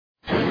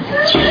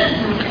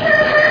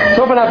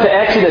open up to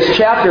Exodus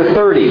chapter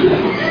 30,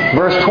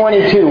 verse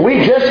 22.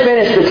 We just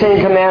finished the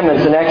Ten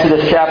Commandments in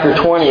Exodus chapter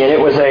 20, and it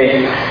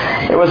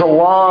was a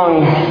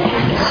long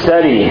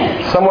study,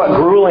 somewhat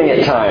grueling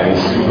at times.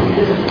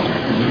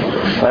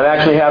 I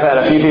actually have had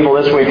a few people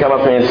this week come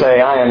up to me and say,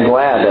 I am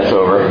glad that's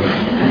over.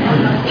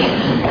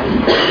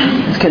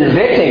 It's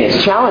convicting,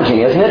 it's challenging,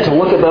 isn't it, to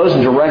look at those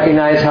and to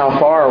recognize how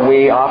far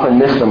we often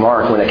miss the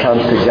mark when it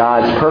comes to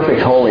God's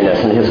perfect holiness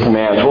and His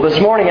commands. Well, this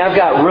morning I've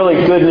got really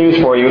good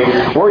news for you.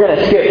 We're going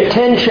to skip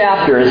 10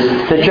 chapters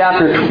to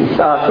chapter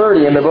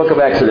 30 in the book of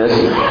Exodus.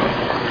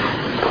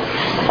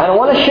 And I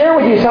want to share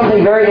with you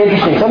something very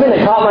interesting, something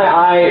that caught my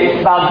eye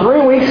about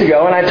 3 weeks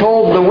ago, and I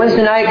told the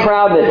Wednesday night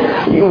crowd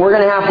that we're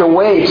going to have to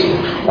wait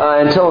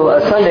until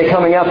a Sunday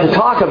coming up to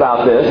talk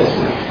about this,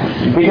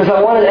 because I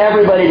wanted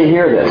everybody to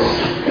hear this.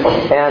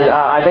 And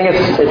I think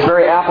it's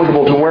very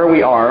applicable to where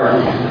we are,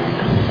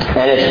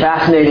 and it's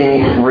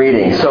fascinating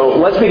reading. So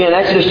let's begin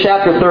Exodus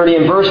chapter 30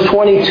 and verse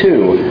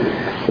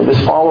 22. So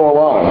just follow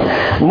along.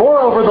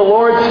 Moreover, the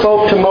Lord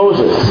spoke to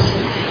Moses,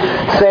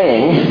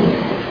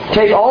 saying,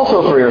 Take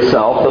also for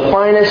yourself the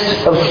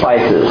finest of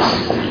spices,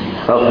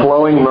 of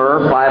flowing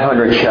myrrh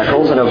 500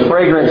 shekels, and of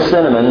fragrant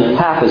cinnamon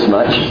half as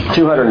much,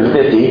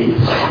 250,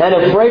 and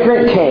of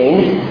fragrant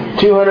cane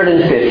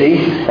 250,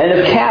 and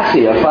of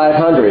cassia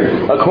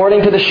 500,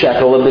 according to the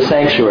shekel of the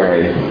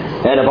sanctuary,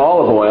 and of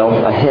olive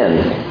oil a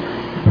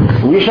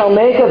hin. You shall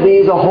make of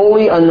these a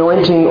holy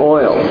anointing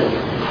oil,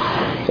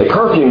 a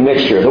perfume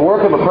mixture, the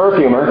work of a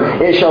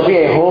perfumer. It shall be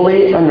a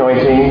holy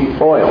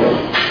anointing oil.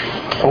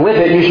 With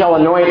it you shall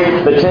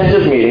anoint the tent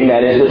of meeting,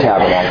 that is the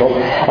tabernacle,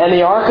 and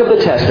the ark of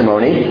the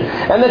testimony,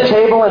 and the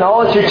table and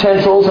all its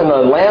utensils, and the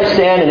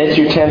lampstand and its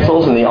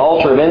utensils, and the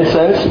altar of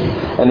incense,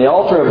 and the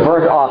altar of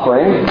burnt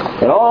offering,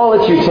 and all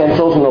its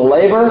utensils, and the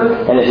laver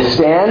and its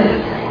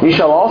stand. You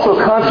shall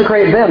also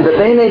consecrate them, that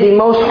they may be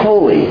most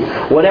holy.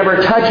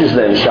 Whatever touches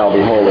them shall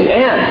be holy.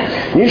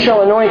 And you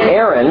shall anoint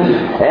Aaron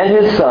and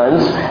his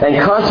sons,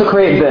 and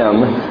consecrate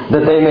them,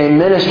 that they may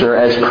minister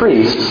as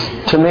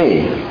priests to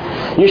me.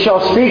 You shall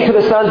speak to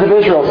the sons of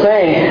Israel,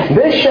 saying,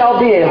 This shall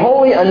be a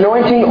holy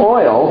anointing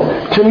oil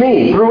to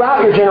me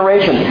throughout your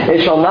generation.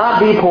 It shall not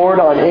be poured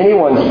on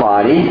anyone's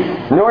body,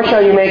 nor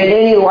shall you make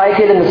any like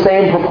it in the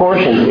same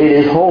proportions. It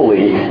is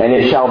holy, and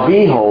it shall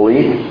be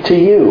holy to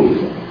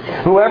you.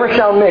 Whoever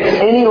shall mix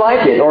any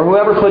like it, or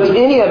whoever puts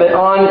any of it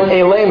on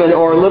a layman,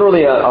 or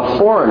literally a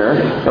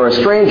foreigner, or a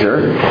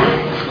stranger,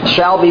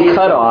 shall be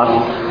cut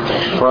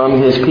off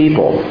from his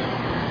people.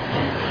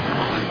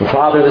 And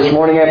Father, this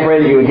morning I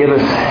pray that you would give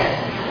us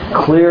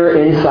clear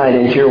insight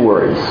into your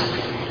words.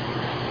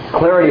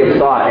 Clarity of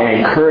thought and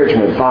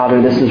encouragement.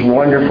 Father, this is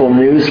wonderful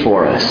news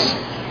for us.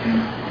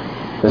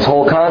 This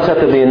whole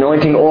concept of the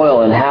anointing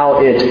oil and how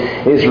it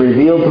is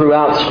revealed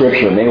throughout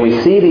Scripture. May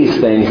we see these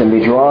things and be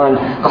drawn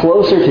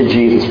closer to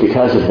Jesus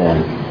because of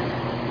them.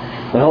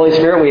 And Holy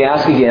Spirit, we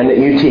ask again that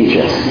you teach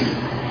us.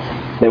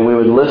 That we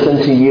would listen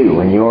to you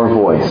and your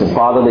voice. And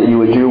Father, that you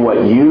would do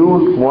what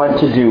you want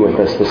to do with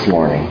us this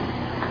morning.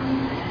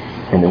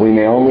 And that we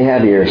may only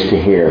have ears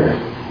to hear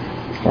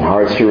and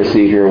hearts to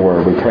receive your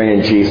word. We pray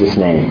in Jesus'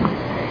 name.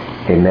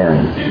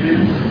 Amen.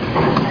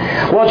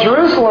 Well,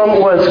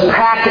 Jerusalem was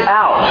packed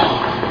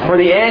out for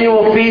the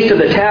annual Feast of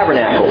the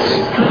Tabernacles.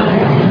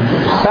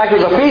 In fact,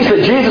 it was a feast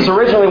that Jesus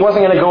originally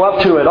wasn't going to go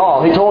up to at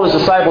all. He told his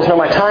disciples, no,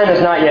 my time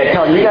has not yet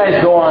come. You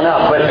guys go on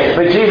up.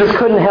 But Jesus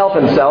couldn't help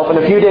himself, and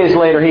a few days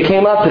later he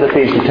came up to the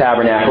Feast of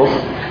Tabernacles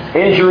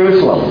in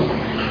Jerusalem.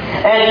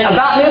 And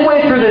about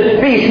midway through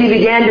the feast, he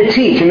began to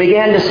teach and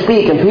began to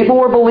speak. And people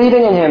were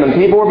believing in him, and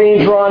people were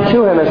being drawn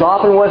to him, as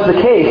often was the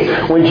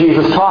case when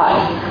Jesus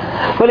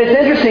taught. But it's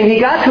interesting, he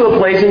got to a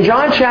place in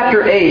John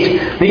chapter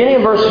 8, beginning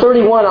in verse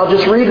 31, I'll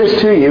just read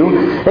this to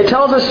you. It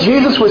tells us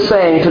Jesus was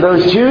saying to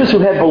those Jews who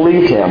had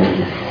believed him,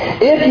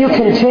 If you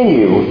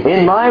continue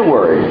in my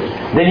word,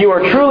 then you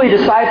are truly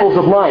disciples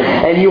of mine,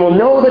 and you will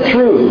know the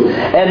truth,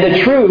 and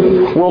the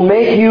truth will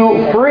make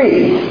you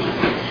free.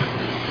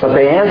 But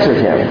they answered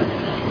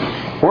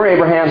him, We're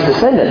Abraham's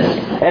descendants,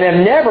 and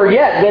have never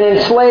yet been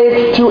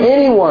enslaved to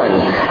anyone.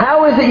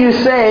 How is it you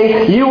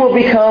say you will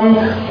become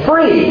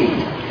free?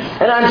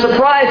 And I'm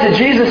surprised that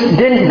Jesus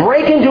didn't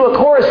break into a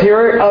chorus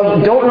here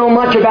of don't know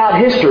much about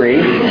history.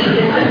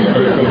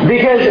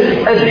 Because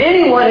as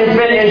anyone who's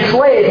been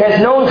enslaved, has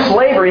known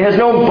slavery, has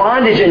known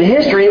bondage in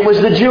history, it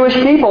was the Jewish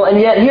people. And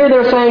yet here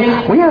they're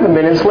saying, we haven't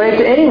been enslaved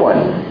to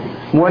anyone.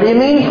 What do you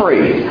mean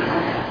free?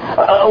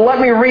 Let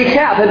me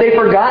recap. Had they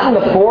forgotten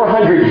the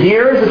 400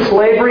 years of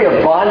slavery,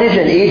 of bondage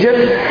in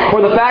Egypt?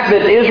 Or the fact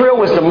that Israel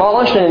was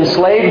demolished and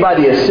enslaved by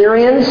the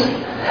Assyrians?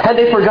 Had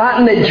they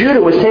forgotten that Judah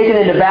was taken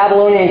into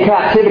Babylonian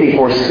captivity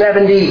for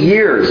 70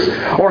 years?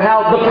 Or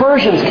how the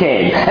Persians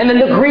came, and then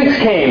the Greeks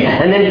came,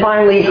 and then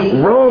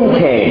finally Rome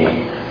came?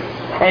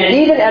 And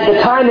even at the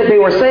time that they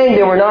were saying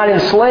they were not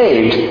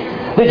enslaved,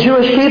 the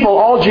Jewish people,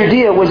 all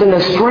Judea, was in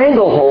the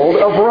stranglehold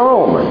of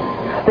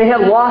Rome. They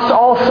had lost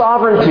all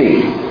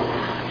sovereignty.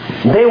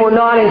 They were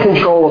not in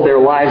control of their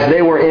lives.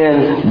 They were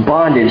in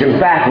bondage. In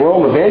fact,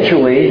 Rome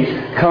eventually,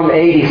 come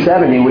AD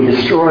 70, would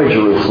destroy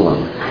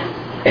Jerusalem.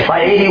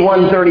 By AD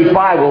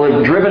 135, will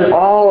have driven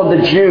all of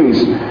the Jews,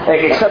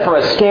 except for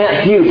a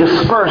scant few,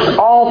 dispersed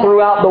all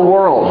throughout the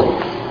world,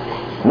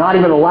 not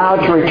even allowed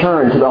to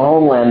return to the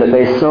homeland that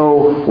they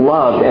so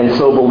loved and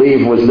so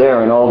believed was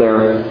there in all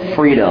their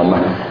freedom.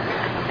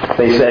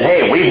 They said,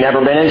 hey, we've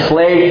never been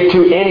enslaved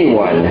to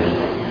anyone.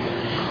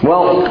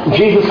 Well,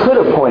 Jesus could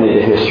have pointed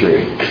to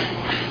history,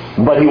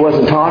 but he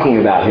wasn't talking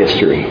about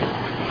history.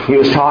 He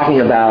was talking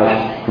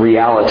about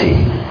reality.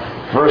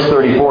 Verse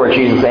 34,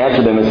 Jesus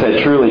answered them and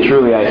said, truly,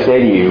 truly, I say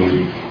to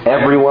you,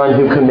 everyone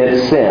who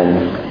commits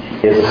sin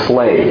is a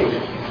slave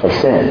of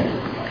sin.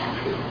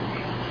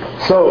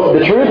 So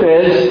the truth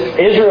is,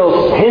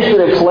 Israel's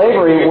history of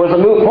slavery was a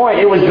moot point.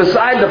 It was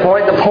beside the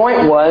point. The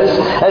point was,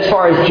 as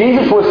far as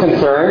Jesus was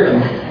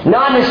concerned,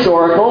 not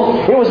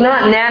historical. It was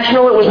not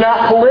national. It was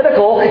not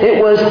political.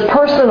 It was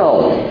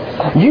personal.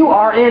 You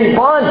are in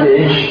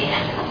bondage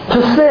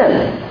to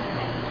sin.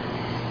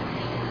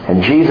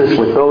 And Jesus,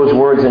 with those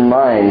words in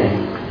mind,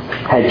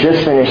 had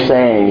just finished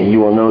saying, you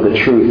will know the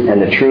truth,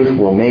 and the truth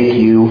will make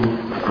you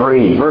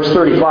free. Verse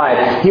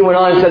 35, he went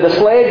on and said, the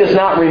slave does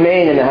not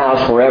remain in the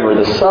house forever.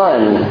 The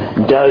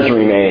son does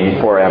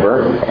remain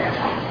forever.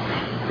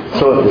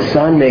 So if the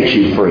Son makes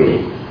you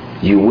free,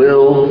 you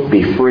will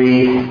be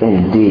free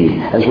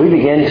indeed. As we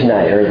begin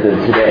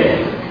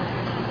today,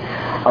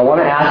 I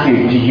want to ask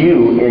you, do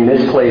you, in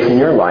this place in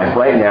your life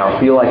right now,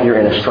 feel like you're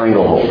in a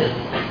stranglehold?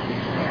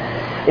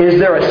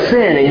 Is there a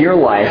sin in your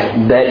life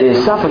that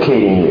is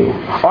suffocating you?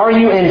 Are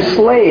you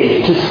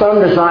enslaved to some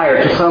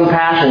desire, to some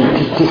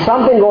passion, to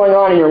something going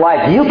on in your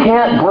life you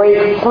can't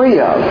break free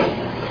of?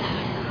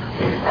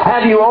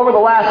 Have you, over the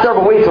last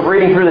several weeks of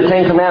reading through the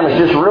Ten Commandments,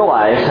 just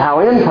realized how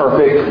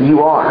imperfect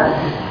you are?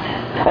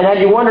 And have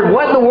you wondered,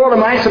 what in the world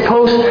am I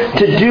supposed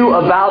to do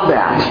about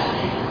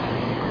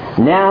that?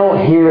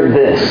 Now hear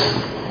this.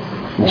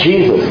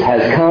 Jesus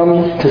has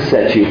come to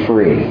set you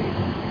free.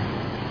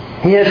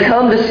 He has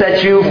come to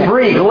set you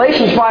free.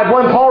 Galatians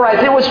 5:1, Paul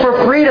writes, it was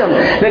for freedom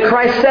that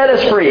Christ set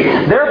us free.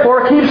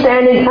 Therefore, keep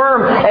standing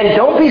firm and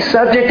don't be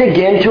subject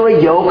again to a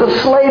yoke of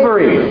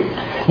slavery.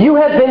 You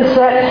have been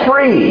set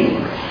free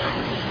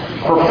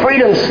for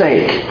freedom's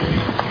sake.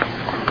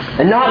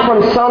 And not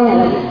from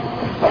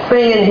some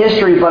thing in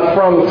history, but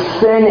from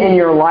sin in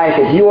your life.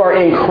 If you are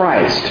in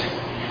Christ,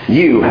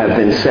 you have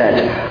been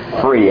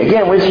set free.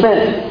 Again, we've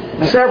spent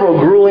several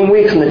grueling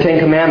weeks in the Ten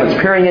Commandments,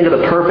 peering into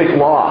the perfect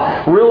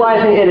law,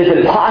 realizing it is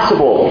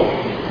impossible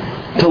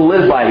to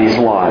live by these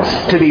laws,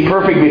 to be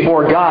perfect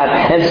before God.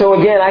 And so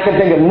again, I can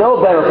think of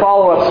no better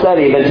follow-up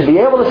study than to be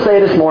able to say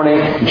this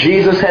morning,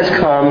 Jesus has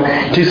come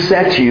to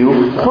set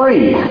you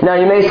free. Now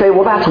you may say,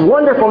 well, that's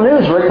wonderful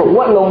news, Rick, but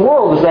what in the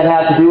world does that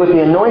have to do with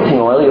the anointing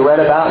oil you read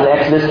about in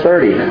Exodus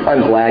 30?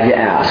 I'm glad you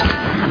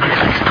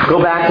asked.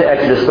 Go back to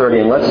Exodus 30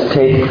 and let's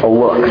take a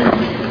look.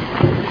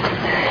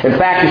 In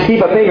fact, just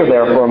keep a finger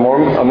there for a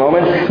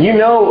moment. You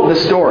know the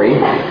story.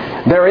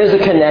 There is a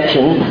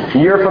connection.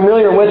 You're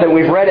familiar with it.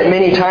 We've read it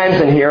many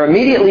times in here.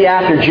 Immediately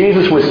after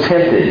Jesus was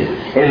tempted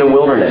in the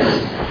wilderness,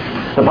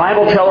 the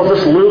Bible tells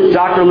us,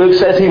 Dr. Luke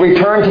says he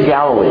returned to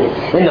Galilee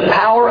in the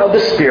power of the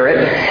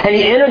Spirit, and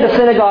he entered the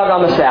synagogue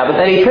on the Sabbath,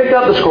 and he picked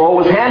up the scroll,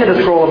 was handed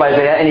the scroll of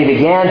Isaiah, and he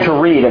began to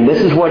read. And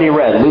this is what he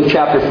read. Luke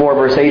chapter 4,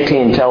 verse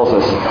 18 tells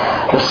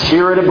us, the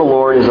Spirit of the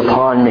Lord is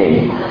upon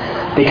me,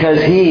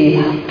 because he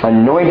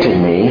anointed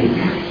me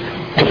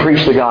to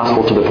preach the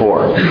gospel to the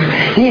poor.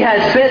 He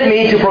has sent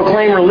me to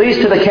proclaim release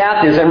to the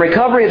captives and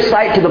recovery of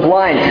sight to the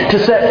blind,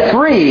 to set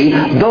free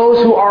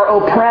those who are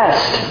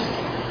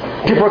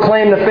oppressed, to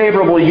proclaim the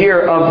favorable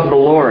year of the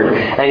Lord.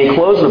 And he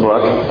closed the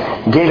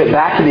book, gave it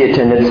back to the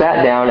attendant,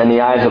 sat down, and the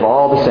eyes of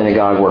all the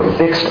synagogue were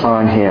fixed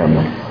on him.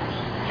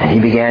 And he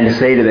began to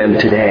say to them,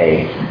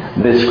 today,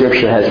 this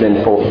scripture has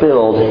been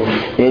fulfilled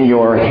in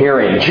your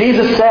hearing.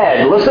 Jesus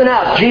said, listen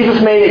up,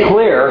 Jesus made it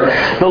clear,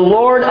 the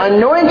Lord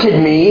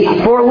anointed me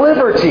for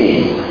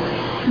liberty.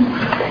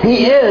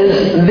 He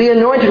is the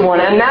anointed one,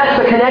 and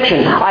that's the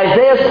connection.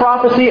 Isaiah's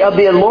prophecy of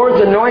the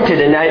Lord's anointed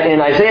in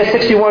Isaiah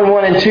 61,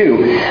 1 and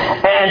 2.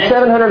 And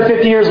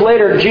 750 years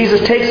later, Jesus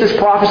takes this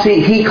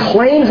prophecy, he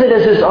claims it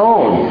as his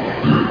own.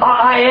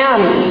 I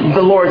am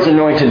the Lord's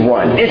anointed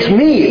one. It's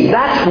me.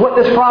 That's what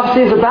this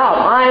prophecy is about.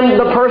 I'm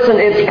the person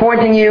it's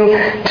pointing you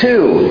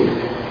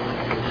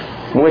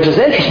to. Which is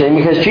interesting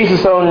because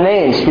Jesus' own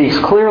name speaks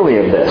clearly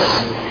of this.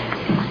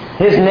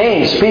 His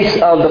name speaks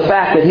of the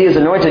fact that he is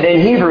anointed. In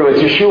Hebrew, it's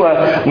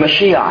Yeshua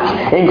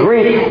Mashiach. In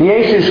Greek,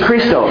 Jesus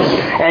Christos.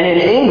 And in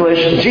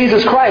English,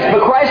 Jesus Christ.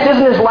 But Christ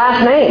isn't his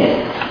last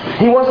name.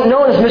 He wasn't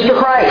known as Mr.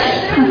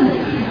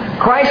 Christ.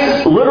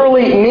 Christ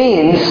literally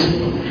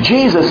means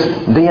Jesus,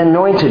 the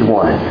Anointed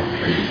One.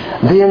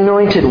 The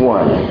Anointed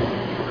One.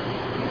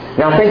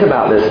 Now think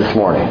about this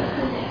morning.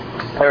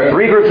 There are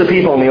three groups of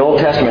people in the Old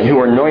Testament who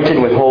were anointed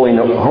with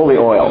holy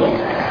oil,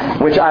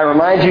 which I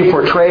remind you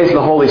portrays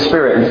the Holy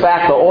Spirit. In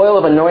fact, the oil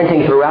of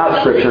anointing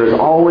throughout Scripture is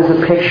always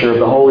a picture of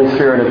the Holy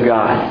Spirit of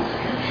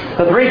God.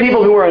 The three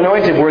people who were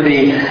anointed were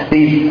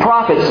the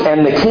prophets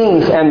and the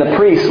kings and the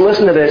priests.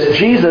 Listen to this.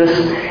 Jesus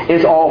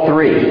is all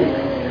three.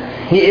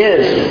 He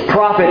is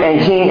prophet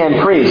and king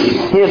and priest.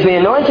 He is the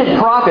anointed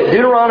prophet.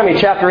 Deuteronomy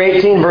chapter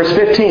 18, verse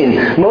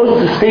 15.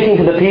 Moses is speaking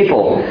to the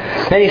people.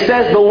 And he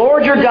says, "The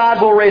Lord your God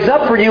will raise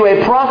up for you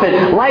a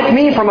prophet like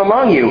me from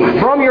among you,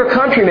 from your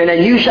countrymen,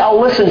 and you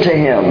shall listen to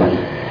him.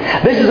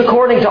 This is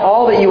according to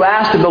all that you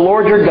asked of the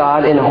Lord your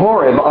God in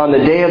Horeb on the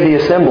day of the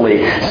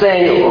assembly,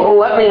 saying,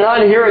 let me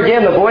not hear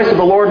again the voice of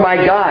the Lord my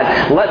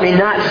God. Let me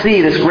not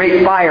see this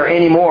great fire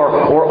anymore,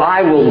 or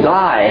I will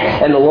die."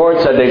 And the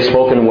Lord said, "They've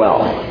spoken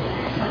well."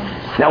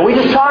 Now, we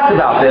just talked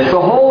about this. The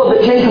whole of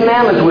the Ten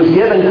Commandments was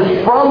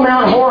given from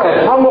Mount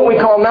Horeb, from what we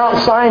call Mount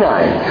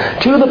Sinai,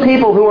 to the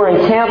people who were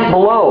encamped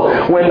below.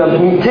 When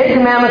the Ten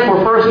Commandments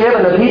were first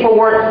given, the people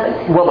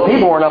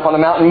weren't up on the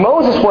mountain.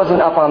 Moses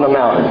wasn't up on the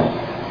mountain.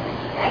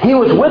 He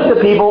was with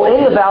the people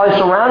in the valley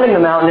surrounding the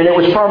mountain, and it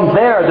was from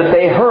there that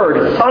they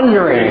heard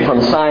thundering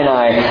from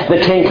Sinai the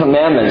Ten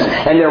Commandments.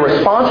 And their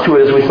response to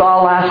it, as we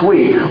saw last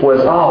week,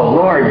 was, "Oh,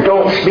 Lord,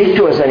 don't speak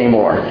to us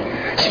anymore.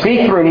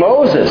 Speak through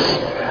Moses.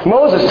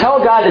 Moses,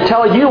 tell God to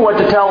tell you what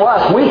to tell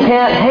us. We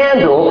can't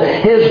handle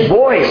his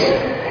voice.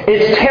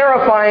 It's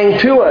terrifying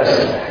to us."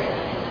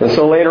 And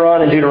so later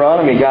on in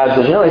Deuteronomy, God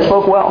says, they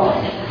spoke well.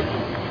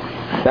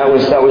 That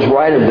was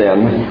right of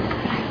them.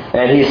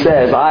 And he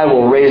says, "I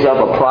will raise up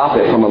a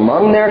prophet from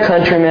among their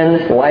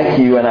countrymen like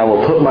you, and I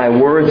will put my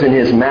words in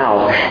his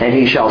mouth, and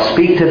he shall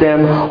speak to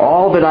them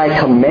all that I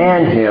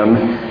command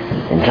him."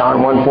 And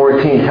John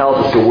 1:14 tells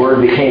us the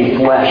Word became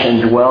flesh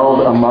and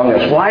dwelled among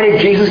us. Why did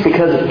Jesus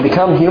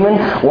become human?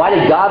 Why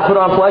did God put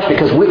on flesh?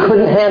 Because we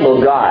couldn't handle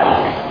God.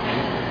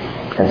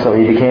 And so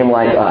he became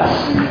like us,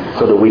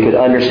 so that we could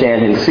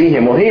understand and see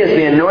him. Well, he is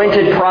the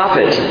anointed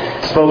prophet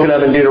spoken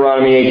of in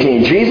Deuteronomy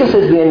 18. Jesus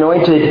is the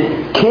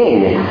anointed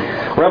king.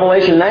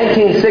 Revelation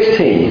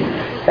 19:16.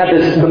 At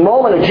the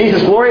moment of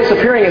Jesus' glorious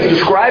appearing, is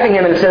describing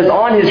him, and it says,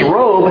 "On his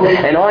robe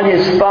and on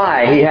his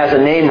thigh he has a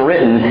name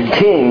written,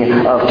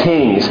 King of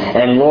Kings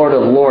and Lord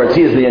of Lords."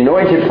 He is the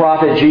anointed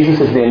prophet. Jesus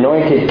is the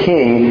anointed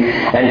king.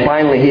 And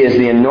finally, he is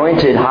the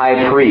anointed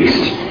high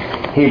priest.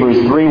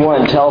 Hebrews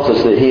 3:1 tells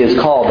us that he is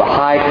called the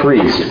high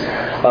priest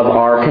of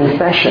our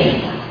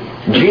confession.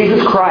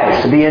 Jesus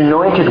Christ, the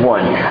anointed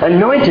one.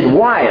 Anointed,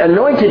 why?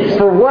 Anointed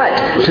for what?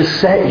 To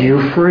set you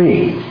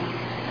free.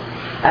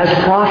 As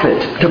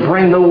prophet, to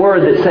bring the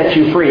word that sets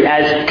you free.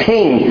 As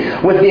king,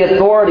 with the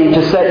authority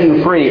to set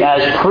you free.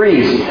 As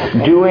priest,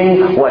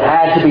 doing what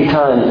had to be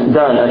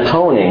done,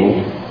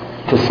 atoning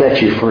to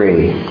set you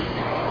free.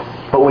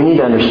 But we need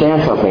to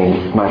understand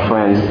something, my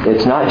friends.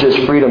 It's not just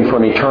freedom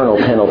from eternal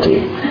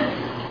penalty.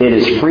 It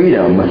is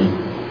freedom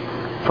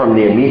from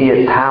the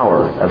immediate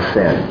power of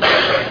sin.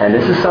 And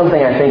this is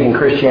something I think in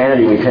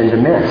Christianity we tend to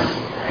miss.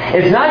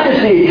 It's not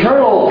just the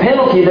eternal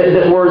penalty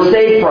that we're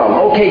saved from.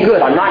 Okay,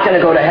 good, I'm not going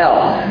to go to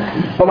hell.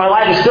 But my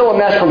life is still a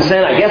mess from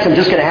sin. I guess I'm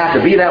just going to have to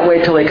be that way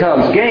till he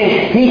comes. Gang,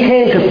 he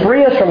came to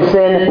free us from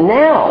sin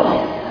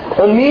now.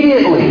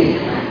 Immediately.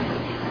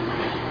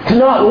 To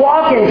not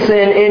walk in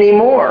sin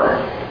anymore.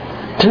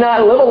 To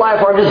not live a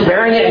life where I'm just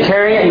bearing it and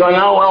carrying it and going,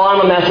 "Oh, well, I'm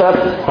a mess up.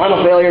 I'm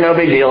a failure. No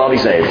big deal. I'll be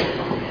saved."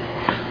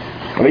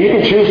 I mean, you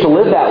can choose to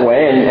live that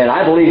way, and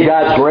I believe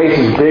God's grace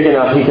is big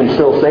enough he can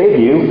still save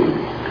you.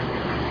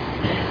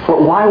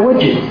 But why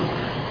would you?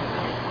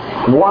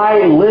 Why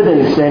live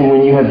in sin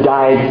when you have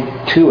died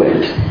to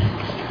it?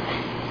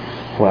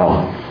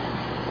 Well,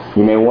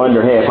 you may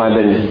wonder, hey, if I've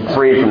been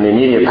freed from the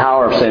immediate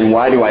power of sin,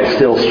 why do I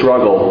still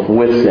struggle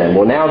with sin?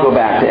 Well, now go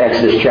back to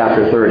Exodus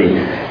chapter 30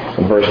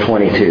 and verse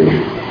 22.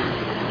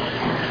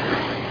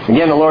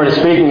 Again, the Lord is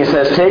speaking. He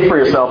says, "Take for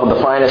yourself of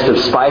the finest of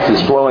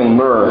spices, flowing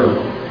myrrh,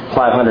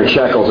 500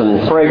 shekels,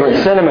 and fragrant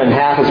cinnamon,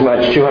 half as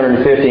much,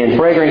 250, and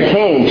fragrant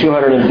cane,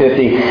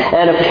 250,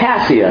 and of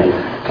cassia,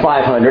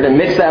 500, and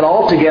mix that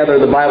all together,"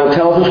 the Bible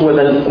tells us, with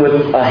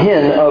a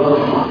hin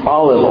of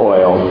olive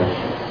oil.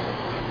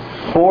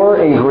 4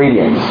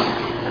 ingredients.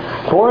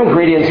 4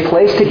 ingredients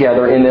placed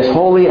together in this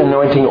holy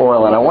anointing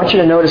oil. And I want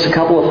you to notice a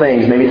couple of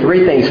things, maybe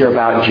 3 things here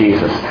about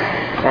Jesus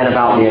and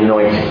about the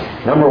anointing.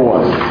 Number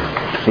 1,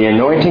 the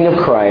anointing of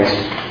Christ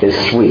is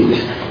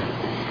sweet.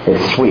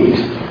 It's sweet.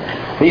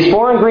 These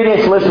 4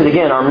 ingredients listed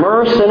again are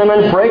myrrh,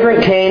 cinnamon,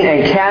 fragrant cane,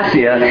 and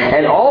cassia,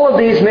 and all of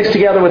these mixed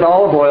together with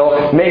olive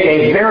oil make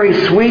a very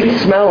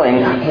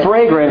sweet-smelling,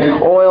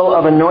 fragrant oil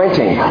of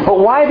anointing. But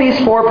why these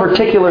 4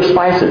 particular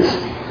spices?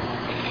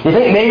 You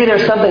think maybe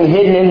there's something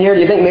hidden in here? Do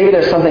you think maybe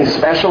there's something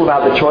special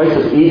about the choice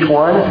of each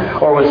one?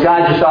 Or was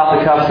God just off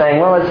the cuff saying,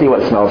 well, let's see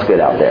what smells good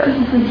out there?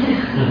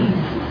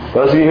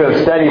 Those of you who have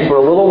studied for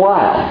a little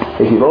while,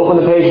 if you've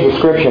opened the pages of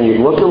Scripture and you've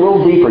looked a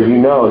little deeper, you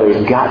know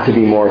there's got to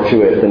be more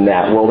to it than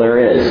that. Well, there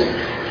is.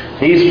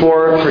 These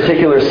 4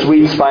 particular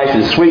sweet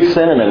spices, sweet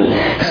cinnamon.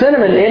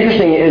 Cinnamon,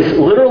 interesting, is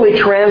literally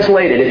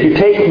translated. If you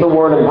take the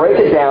word and break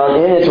it down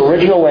in its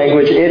original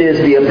language, it is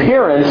the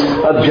appearance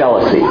of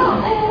jealousy.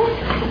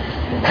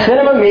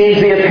 Cinnamon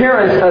means the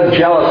appearance of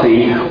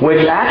jealousy,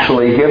 which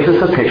actually gives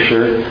us a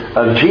picture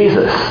of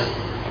Jesus.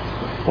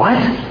 What?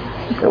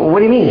 What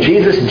do you mean,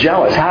 Jesus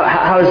jealous?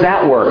 How does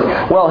that work?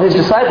 Well, his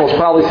disciples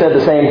probably said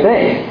the same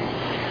thing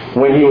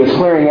when he was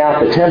clearing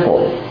out the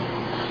temple.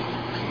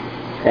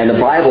 And the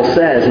Bible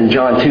says in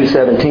John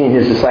 2:17,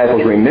 his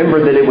disciples,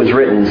 remember that it was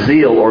written,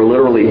 zeal, or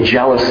literally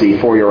jealousy,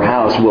 for your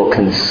house will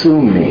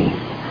consume me.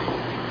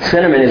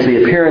 Cinnamon is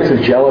the appearance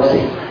of jealousy.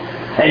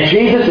 And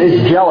Jesus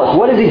is jealous.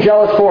 What is he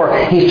jealous for?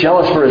 He's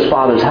jealous for his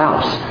Father's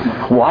house.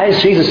 Why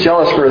is Jesus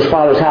jealous for his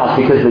Father's house?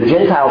 Because the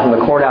Gentiles in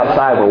the court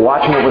outside were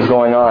watching what was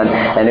going on,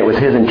 and it was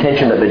his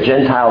intention that the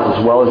Gentiles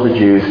as well as the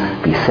Jews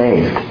be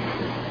saved.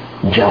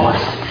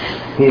 Jealous.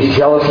 He's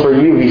jealous for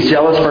you. He's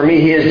jealous for me.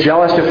 He is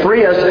jealous to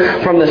free us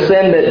from the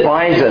sin that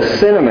binds us.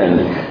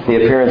 Cinnamon,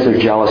 the appearance of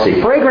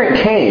jealousy. Fragrant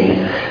cane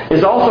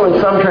is also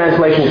in some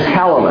translations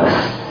calamus.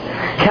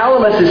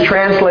 Calamus is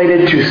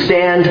translated to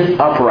stand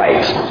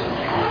upright.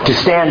 To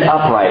stand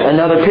upright.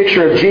 Another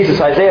picture of Jesus,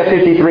 Isaiah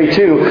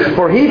 53:2.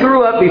 For he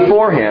grew up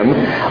before him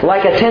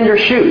like a tender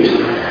shoot,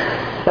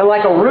 and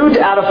like a root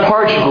out of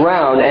parched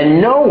ground,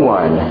 and no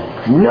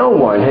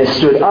one has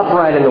stood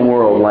upright in the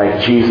world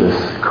like Jesus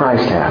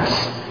Christ has.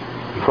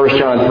 1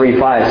 John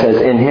 3:5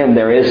 says, in him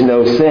there is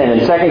no sin.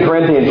 And 2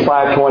 Corinthians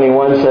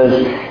 5:21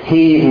 says,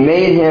 he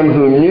made him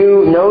who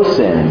knew no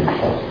sin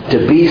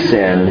to be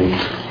sin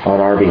on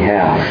our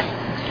behalf.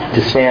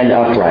 To stand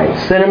upright.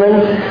 Cinnamon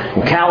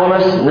and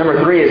calamus.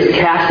 Number 3 is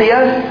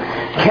cassia.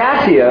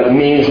 Cassia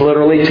means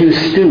literally to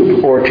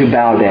stoop or to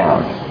bow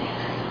down.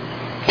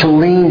 To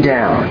lean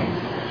down.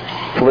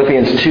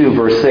 Philippians 2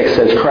 verse 6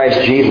 says,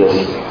 Christ Jesus,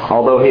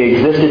 although he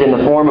existed in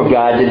the form of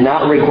God, did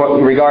not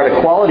regard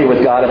equality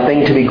with God a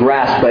thing to be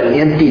grasped, but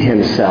emptied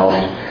himself,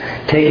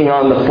 taking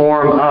on the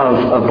form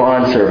of a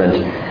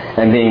bondservant,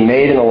 and being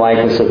made in the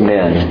likeness of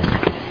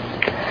men.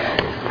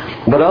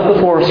 But of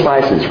the 4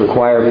 spices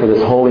required for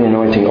this holy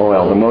anointing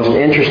oil, the most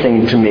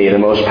interesting to me, the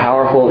most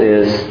powerful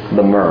is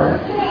the myrrh.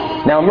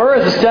 Now, myrrh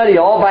is a study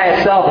all by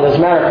itself, and as a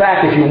matter of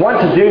fact, if you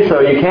want to do so,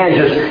 you can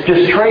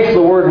just trace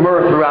the word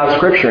myrrh throughout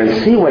Scripture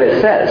and see what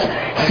it says.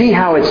 See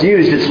how it's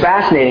used. It's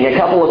fascinating. A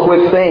couple of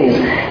quick things.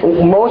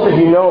 Most of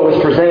you know it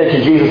was presented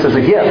to Jesus as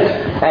a gift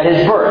at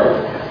his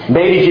birth.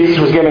 Baby Jesus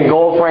was given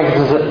gold,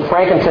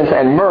 frankincense,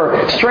 and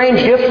myrrh. Strange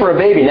gifts for a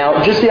baby.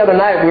 Now, just the other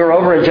night, we were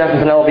over at Jeff and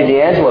Penelope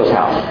D'Angelo's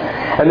house,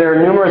 and there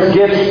are numerous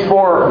gifts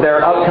for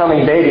their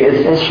upcoming baby.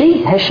 Has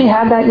she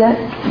had that yet?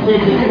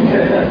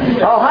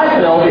 Oh, hi,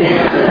 Penelope.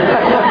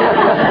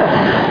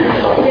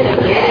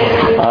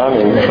 I'm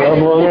in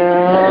trouble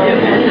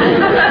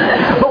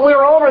now. But we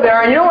were over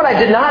there, and you know what I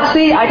did not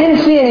see? I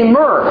didn't see any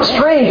myrrh.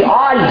 Strange,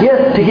 odd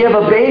gift to give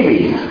a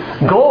baby.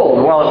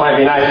 Gold. Well, it might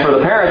be nice for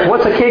the parents.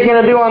 What's a kid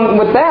going to do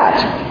with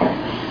that?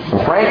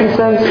 And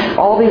frankincense,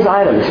 all these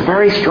items.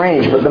 Very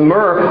strange. But the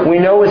myrrh we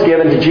know was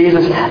given to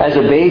Jesus as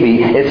a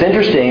baby. It's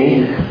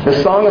interesting.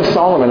 The Song of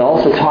Solomon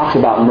also talks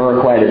about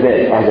myrrh quite a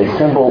bit as a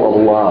symbol of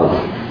love.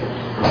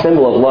 A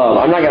symbol of love.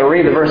 I'm not going to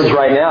read the verses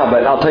right now,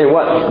 but I'll tell you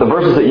what. The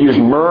verses that use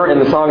myrrh in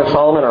the Song of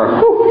Solomon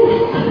are,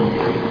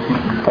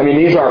 I mean,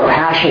 these are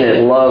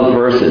passionate love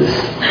verses.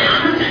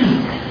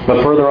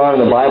 But further on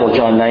in the Bible,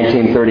 John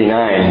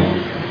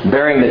 19:39,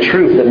 bearing the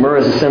truth that myrrh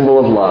is a symbol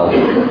of love,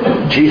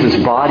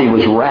 Jesus' body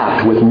was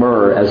wrapped with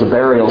myrrh as a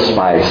burial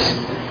spice.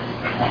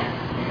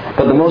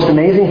 But the most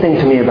amazing thing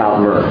to me about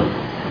myrrh,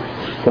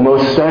 the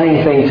most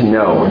stunning thing to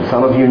know, and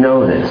some of you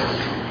know this,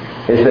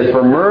 is that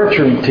for myrrh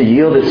to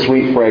yield its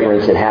sweet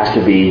fragrance, it has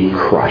to be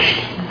crushed.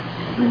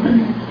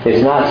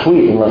 It's not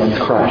sweet unless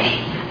it's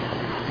crushed.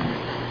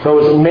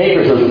 Those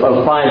makers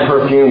of fine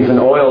perfumes and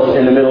oils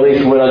in the Middle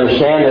East would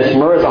understand this.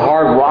 Myrrh is a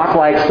hard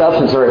rock-like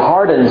substance, or it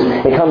hardens.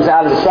 It comes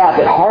out as a sap.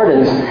 It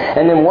hardens,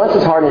 and then once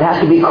it's hardened, it has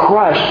to be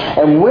crushed.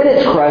 And when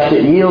it's crushed,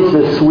 it yields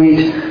this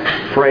sweet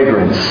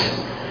fragrance.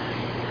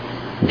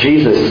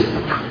 Jesus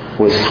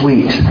was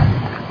sweet.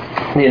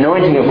 The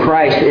anointing of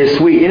Christ is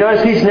sweet. You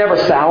notice he's never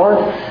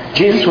sour.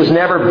 Jesus was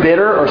never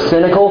bitter or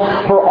cynical.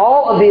 For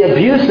all of the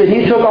abuse that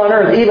he took on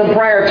earth, even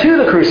prior to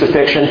the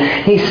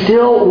crucifixion, he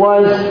still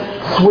was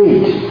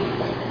sweet.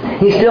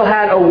 He still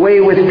had a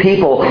way with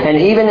people. And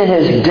even in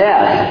his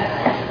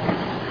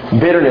death,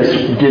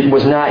 bitterness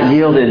was not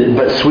yielded,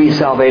 but sweet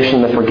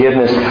salvation, the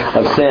forgiveness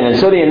of sin. And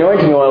so the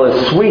anointing oil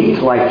is sweet,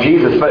 like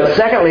Jesus. But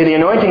secondly, the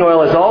anointing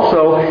oil is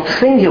also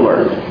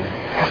singular.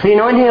 The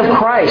anointing of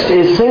Christ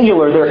is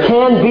singular. There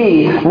can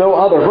be no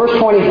other. Verse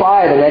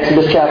 25 in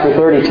Exodus chapter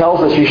 30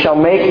 tells us, you shall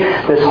make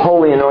this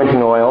holy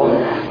anointing oil,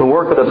 the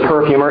work of the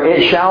perfumer.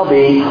 It shall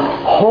be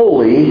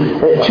holy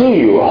to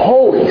you.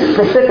 Holy,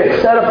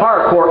 specific, set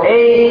apart for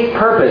a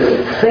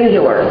purpose,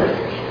 singular.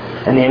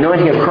 And the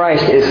anointing of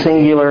Christ is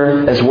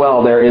singular as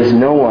well. There is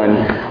no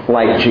one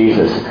like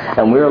Jesus.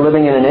 And we are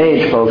living in an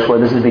age, folks, where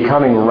this is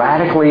becoming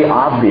radically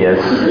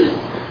obvious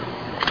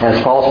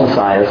as false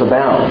messiahs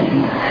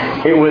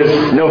abound. It was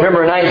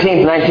November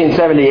 19th,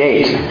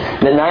 1978,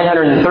 that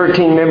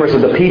 913 members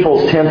of the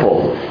People's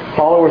Temple,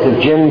 followers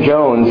of Jim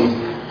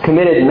Jones,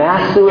 committed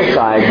mass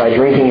suicide by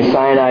drinking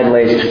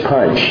cyanide-laced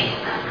punch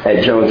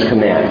at Jones'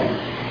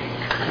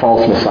 command.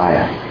 False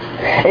messiah.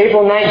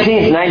 April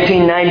 19th,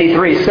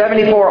 1993,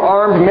 74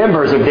 armed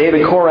members of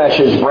David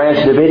Koresh's Branch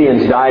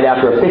Davidians died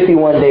after a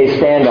 51-day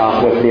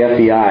standoff with the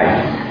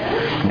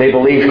FBI. They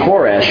believed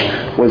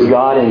Koresh was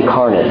God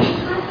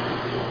incarnate.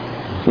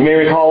 You may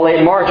recall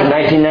late March of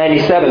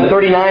 1997,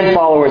 39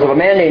 followers of a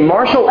man named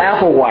Marshall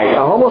Applewhite,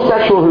 a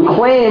homosexual who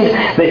claimed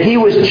that he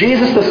was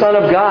Jesus, the Son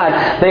of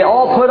God. They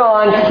all put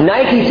on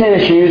Nike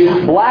tennis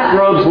shoes, black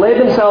robes, laid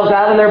themselves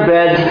out in their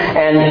beds,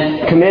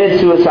 and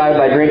committed suicide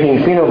by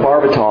drinking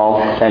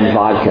phenobarbital and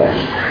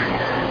vodka.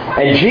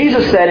 And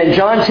Jesus said in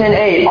John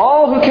 10:8,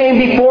 "All who came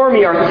before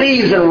me are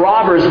thieves and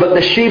robbers, but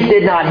the sheep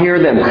did not hear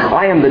them.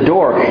 I am the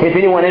door. If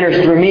anyone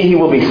enters through me, he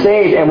will be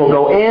saved and will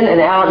go in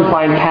and out and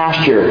find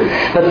pasture.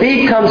 The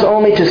thief comes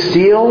only to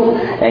steal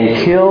and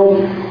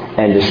kill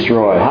and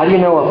destroy." How do you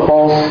know a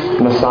false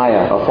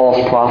Messiah, a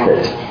false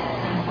prophet?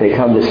 They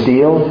come to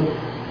steal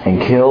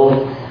and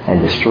kill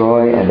and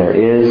destroy, and there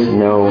is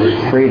no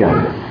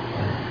freedom.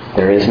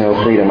 There is no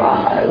freedom.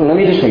 Let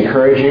me just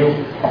encourage you,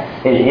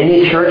 in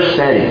any church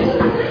setting,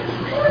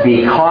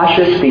 be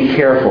cautious, be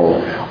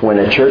careful when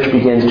a church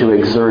begins to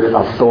exert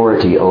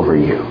authority over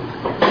you.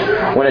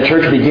 When a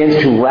church begins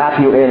to wrap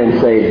you in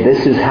and say,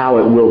 this is how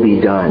it will be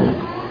done.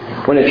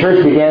 When a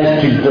church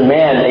begins to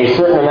demand a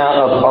certain amount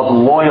of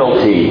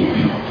loyalty,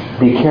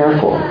 be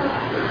careful.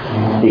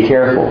 Be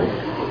careful.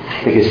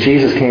 Because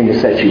Jesus came to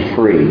set you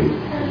free,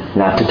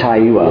 not to tie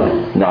you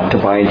up, not to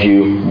bind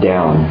you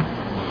down.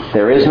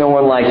 There is no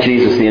one like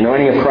Jesus. The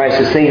anointing of Christ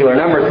is singular.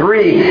 Number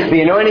 3,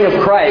 the anointing of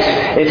Christ.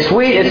 It's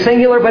sweet, it's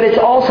singular, but it's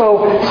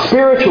also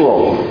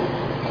spiritual.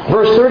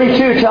 Verse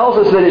 32 tells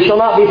us that it shall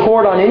not be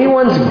poured on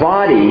anyone's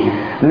body,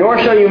 nor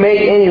shall you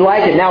make any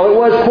like it. Now, it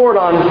was poured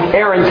on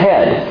Aaron's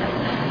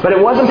head. But it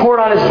wasn't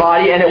poured on his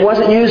body, and it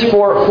wasn't used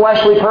for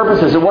fleshly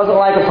purposes. It wasn't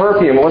like a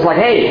perfume. It was like,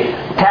 hey,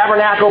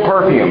 tabernacle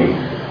perfume.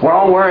 We're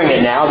all wearing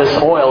it now. This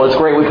oil is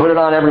great. We put it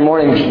on every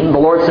morning. The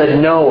Lord said,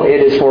 no, it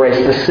is for a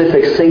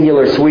specific,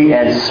 singular, sweet,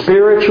 and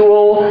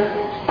spiritual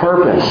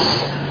purpose.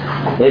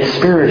 It's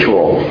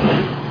spiritual.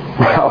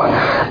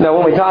 Now,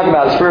 when we talk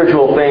about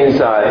spiritual things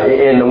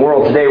in the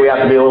world today, we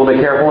have to be a little bit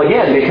careful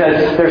again,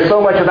 because there's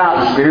so much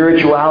about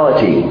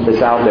spirituality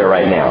that's out there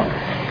right now.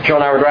 Joe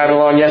and I were driving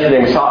along yesterday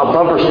and we saw a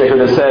bumper sticker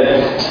that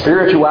said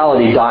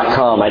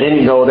spirituality.com. I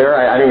didn't go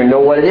there. I don't even know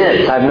what it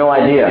is. I have no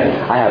idea.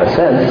 I have a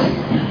sense.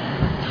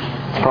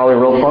 It's probably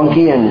real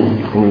funky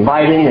and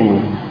inviting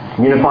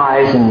and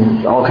unifies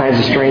and all kinds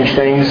of strange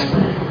things.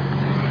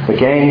 But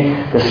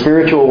gang, the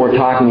spiritual we're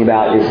talking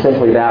about is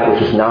simply that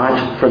which is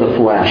not for the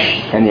flesh.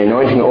 And the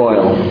anointing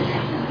oil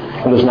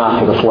was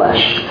not for the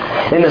flesh.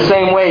 In the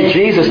same way,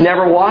 Jesus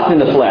never walked in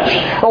the flesh.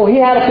 Oh, he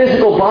had a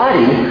physical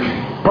body,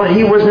 but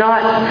he was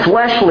not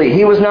fleshly.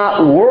 He was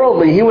not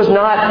worldly. He was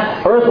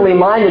not earthly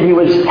minded. He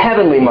was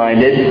heavenly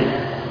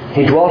minded.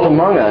 He dwelt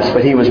among us,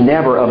 but he was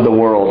never of the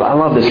world. I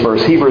love this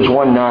verse, Hebrews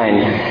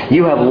 1:9.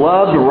 You have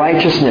loved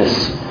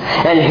righteousness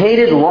and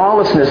hated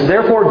lawlessness.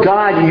 Therefore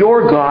God,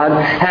 your God,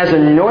 has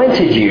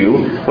anointed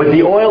you with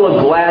the oil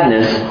of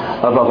gladness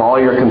above all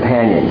your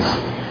companions.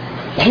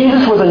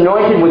 Jesus was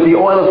anointed with the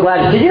oil of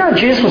gladness. Did you know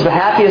Jesus was the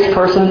happiest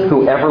person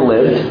who ever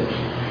lived?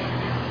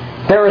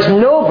 There is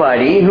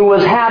nobody who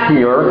was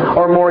happier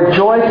or more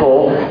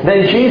joyful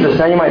than Jesus.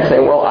 Now you might say,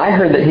 well, I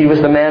heard that he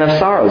was the man of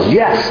sorrows.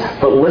 Yes,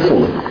 but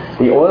listen.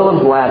 The oil of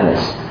gladness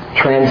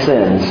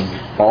transcends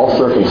all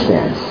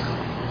circumstance.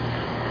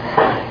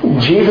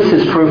 Jesus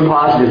is proof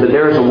positive that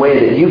there is a way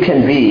that you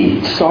can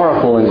be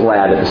sorrowful and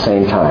glad at the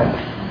same time.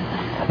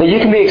 That you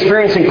can be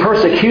experiencing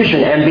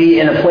persecution and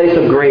be in a place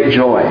of great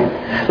joy.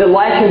 That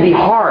life can be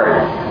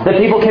hard. That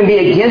people can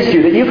be against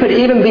you. That you could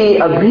even be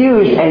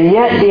abused and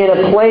yet be in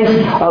a place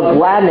of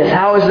gladness.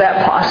 How is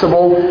that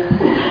possible?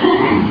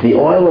 The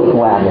oil of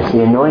gladness,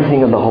 the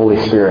anointing of the Holy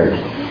Spirit,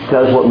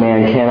 does what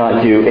man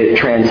cannot do. It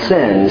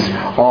transcends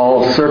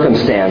all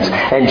circumstance.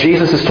 And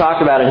Jesus is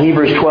talked about in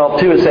Hebrews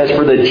 12:2. It says,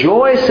 for the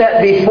joy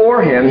set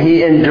before him,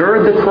 he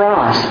endured the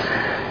cross,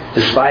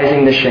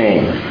 despising the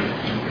shame.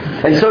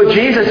 And so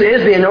Jesus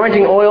is the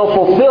anointing oil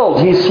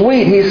fulfilled. He's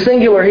sweet, he's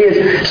singular, he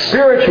is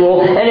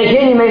spiritual. And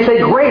again, you may say,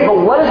 great, but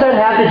what does that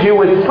have to do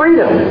with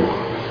freedom?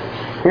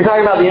 You're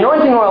talking about the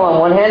anointing oil on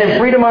one hand and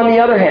freedom on the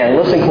other hand.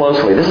 Listen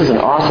closely. This is an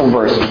awesome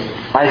verse.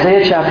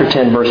 Isaiah chapter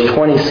 10, verse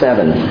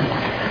 27.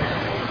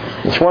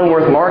 It's one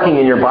worth marking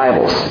in your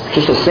Bibles.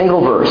 Just a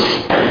single verse.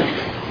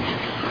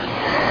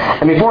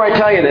 And before I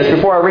tell you this,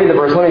 before I read the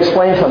verse, let me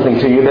explain something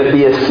to you, that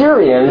the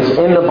Assyrians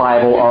in the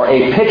Bible are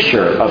a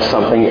picture of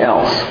something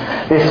else.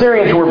 The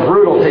Assyrians were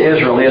brutal to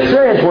Israel. The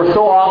Assyrians were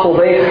so awful,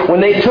 when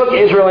they took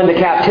Israel into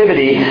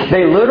captivity,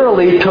 they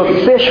literally took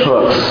fish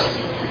hooks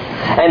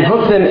and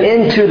hooked them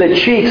into the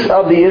cheeks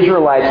of the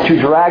Israelites to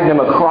drag them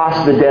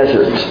across the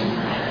desert.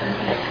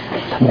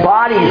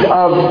 Bodies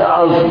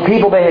of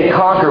people they had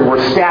conquered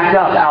were stacked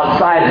up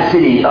outside the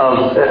city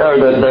of, or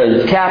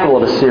the capital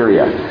of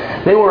Assyria.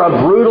 They were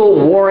a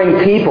brutal,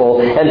 warring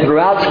people, and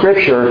throughout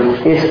Scripture,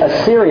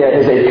 Assyria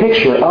is a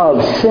picture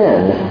of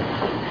sin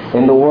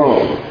in the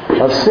world,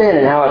 of sin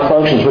and how it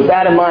functions. With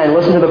that in mind,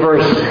 listen to the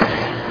verse.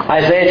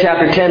 Isaiah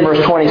chapter 10,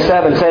 verse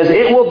 27 says,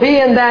 it will be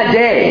in that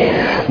day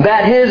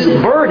that his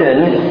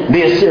burden,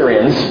 the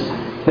Assyrians,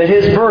 that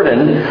his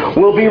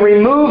burden will be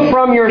removed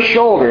from your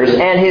shoulders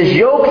and his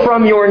yoke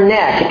from your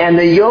neck, and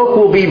the yoke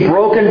will be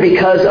broken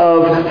because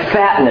of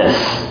fatness.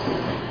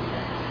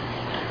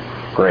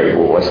 Great.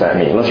 Well, what's that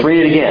mean? Let's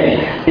read it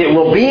again. It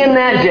will be in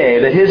that day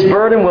that his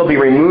burden will be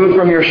removed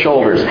from your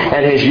shoulders,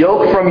 and his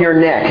yoke from your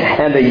neck,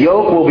 and the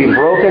yoke will be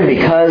broken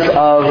because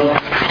of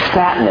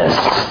fatness.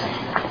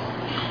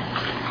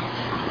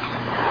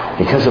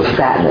 Because of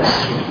fatness.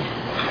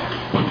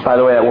 By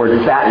the way, that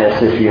word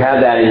fatness, if you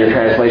have that in your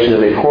translation,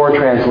 is a poor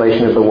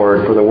translation of the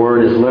word, for the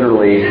word is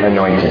literally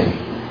anointing.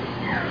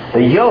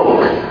 The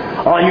yoke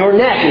on your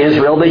neck,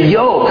 Israel, the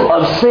yoke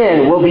of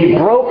sin will be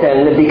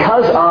broken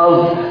because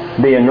of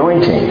the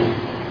anointing.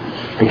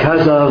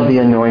 Because of the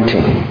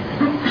anointing.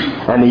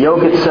 And the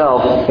yoke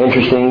itself,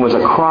 interesting, was a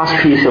cross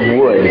piece of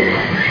wood.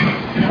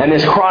 And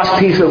this cross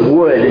piece of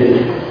wood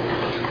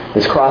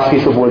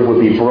would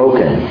be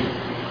broken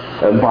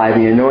by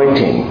the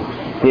anointing.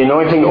 The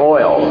anointing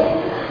oil.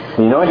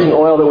 The anointing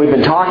oil that we've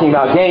been talking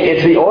about, gang,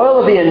 it's the oil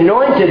of the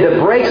anointed that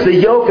breaks the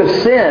yoke of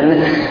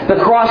sin, the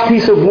cross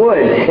piece of wood.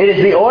 It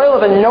is the oil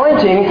of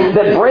anointing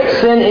that breaks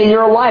sin in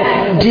your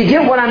life. Do you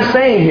get what I'm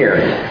saying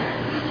here?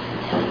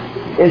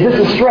 Is this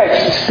a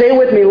stretch? Stay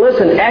with me,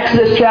 listen.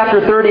 Exodus chapter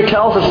 30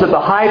 tells us that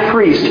the high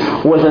priest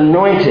was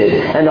anointed,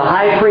 and the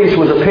high priest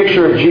was a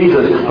picture of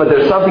Jesus, but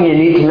there's something you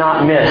need to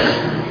not miss.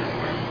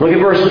 Look at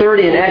verse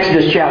 30 in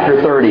Exodus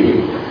chapter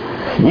 30.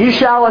 You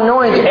shall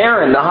anoint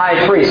Aaron, the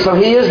high priest. So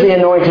he is the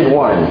anointed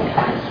one,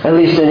 at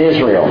least in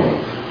Israel.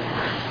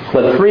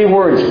 But 3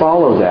 words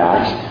follow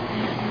that.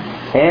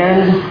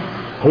 And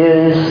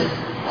his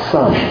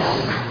sons.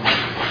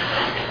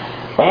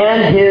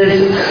 And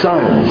his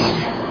sons.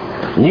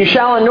 You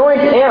shall anoint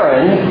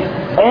Aaron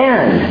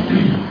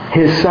and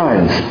his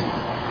sons.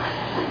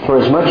 For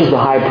as much as the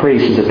high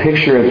priest is a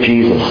picture of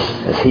Jesus,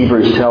 as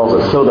Hebrews tells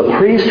us, so the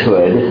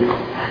priesthood,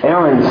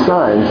 Aaron's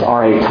sons,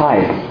 are a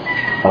type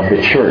of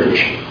the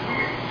church.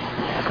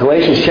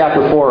 Galatians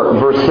chapter 4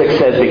 verse 6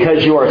 says,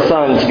 because you are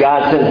sons,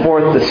 God sent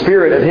forth the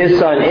Spirit of His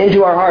Son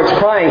into our hearts,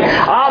 crying,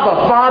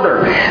 Abba,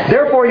 Father.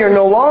 Therefore you're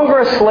no longer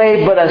a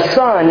slave, but a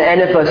son.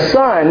 And if a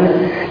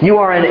son, you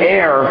are an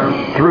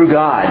heir through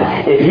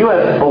God. If you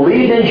have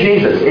believed in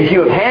Jesus, if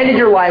you have handed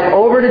your life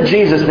over to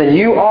Jesus, then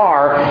you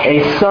are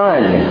a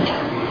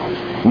son.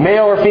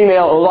 Male or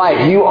female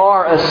alike, you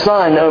are a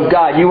son of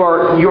God. You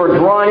are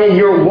drawn in.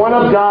 You're one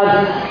of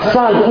God's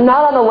sons.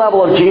 Not on the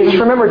level of Jesus.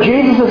 Remember,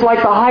 Jesus is like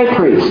the high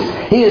priest.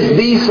 He is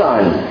the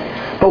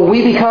son. But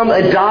we become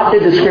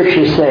adopted, the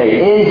Scriptures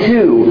say,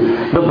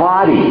 into the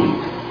body,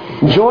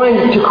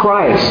 joined to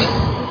Christ.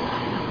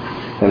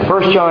 And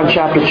 1 John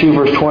chapter 2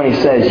 verse 20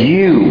 says,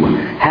 you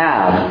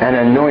have an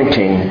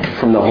anointing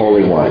from the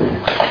Holy One.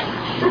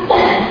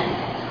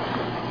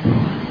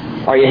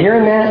 Are you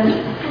hearing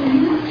that?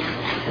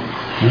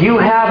 You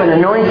have an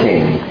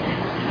anointing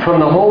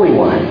from the Holy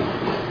One.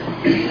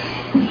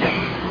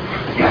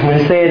 I'm going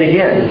to say it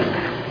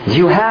again.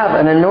 You have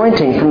an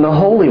anointing from the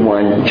Holy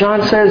One.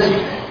 John says,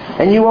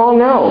 and you all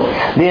know,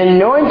 the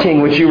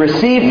anointing which you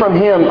receive from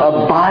Him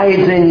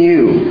abides in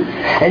you.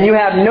 And you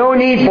have no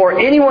need for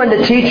anyone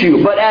to teach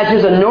you, but as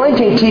His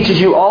anointing teaches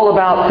you all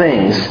about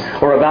things,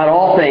 or about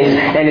all things,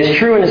 and is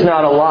true and is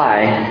not a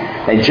lie,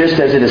 and just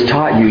as it is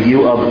taught you,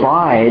 you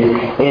abide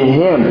in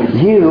Him.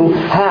 You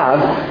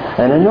have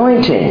an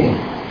anointing.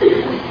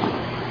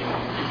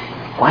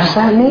 What does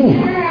that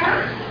mean?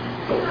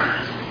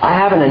 I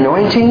have an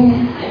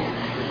anointing?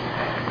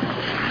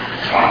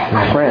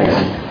 My friends,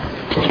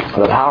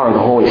 the power of the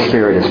Holy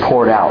Spirit is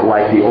poured out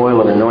like the oil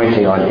of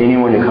anointing on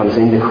anyone who comes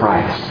into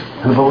Christ,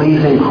 who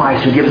believes in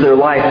Christ, who gives their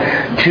life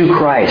to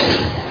Christ.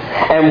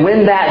 And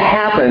when that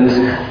happens,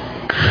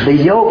 the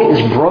yoke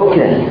is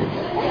broken.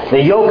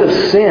 The yoke of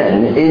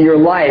sin in your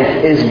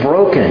life is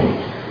broken.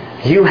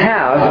 You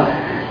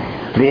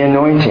have the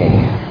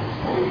anointing.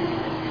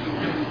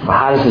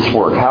 How does this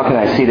work? How can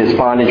I see this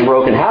bondage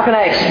broken? How can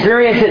I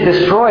experience it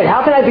destroyed?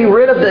 How can I be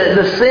rid of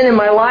the sin in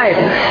my life?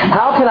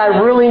 How can I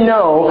really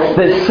know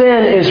that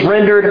sin is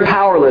rendered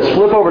powerless?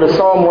 Flip over to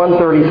Psalm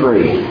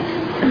 133.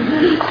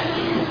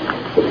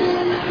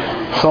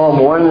 Psalm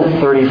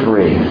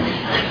 133.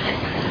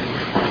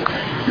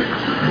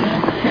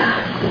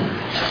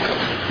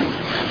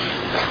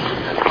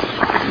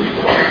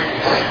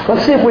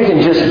 Let's see if we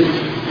can just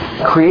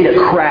create a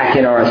crack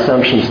in our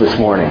assumptions this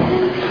morning.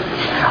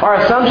 Our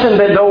assumption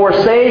that though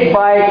we're saved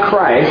by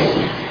Christ,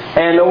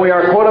 and though we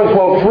are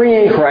quote-unquote free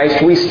in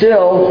Christ, we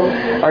still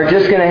are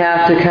just going to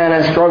have to kind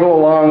of struggle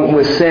along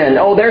with sin.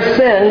 Oh, there's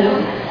sin,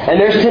 and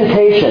there's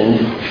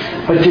temptation,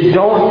 but you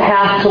don't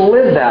have to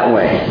live that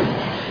way.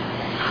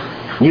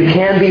 You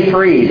can be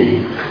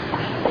freed.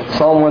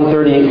 Psalm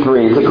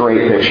 133 is a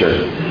great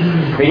picture.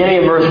 Beginning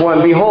in verse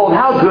 1, behold,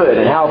 how good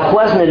and how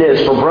pleasant it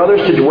is for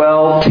brothers to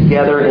dwell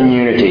together in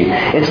unity.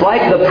 It's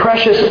like the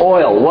precious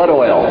oil. What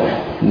oil?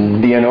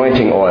 The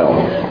anointing oil.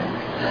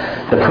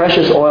 The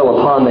precious oil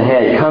upon the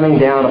head, coming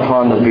down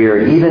upon the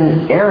beard,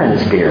 even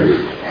Aaron's beard,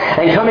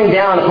 and coming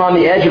down upon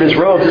the edge of his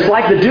robes. It's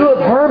like the dew of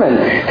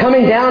Hermon,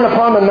 coming down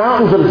upon the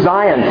mountains of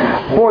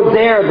Zion. For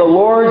there the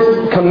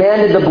Lord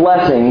commanded the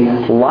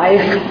blessing,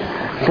 life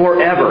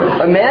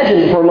forever.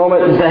 Imagine for a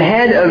moment the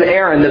head of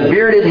Aaron, the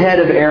bearded head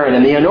of Aaron,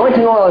 and the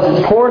anointing oil as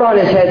it's poured on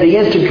his head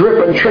begins to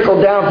drip and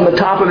trickle down from the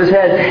top of his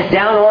head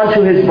down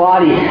onto his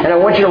body. And I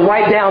want you to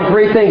write down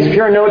 3 things. If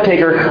you're a note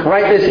taker,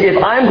 write this.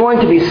 If I'm going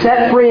to be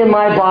set free in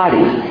my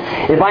body,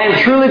 if I am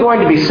truly going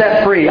to be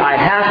set free, I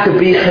have to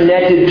be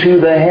connected to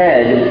the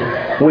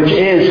head, which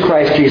is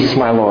Christ Jesus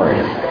my Lord.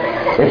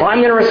 If I'm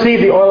going to receive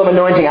the oil of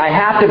anointing, I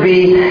have to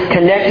be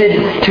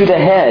connected to the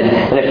head.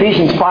 And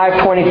Ephesians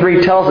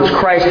 5:23 tells us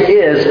Christ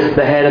is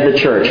the head of the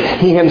church.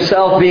 He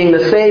himself being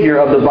the Savior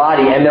of the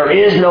body, and there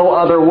is no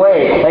other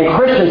way. And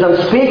Christians,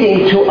 I'm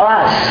speaking to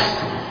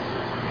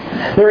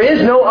us. There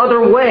is no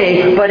other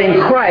way but in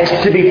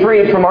Christ to be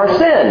freed from our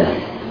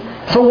sin.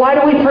 So why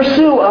do we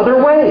pursue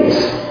other ways?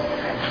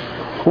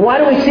 Why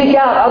do we seek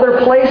out other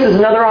places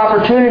and other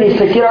opportunities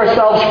to get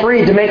ourselves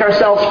free, to make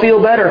ourselves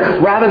feel better,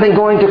 rather than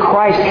going to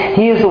Christ?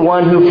 He is the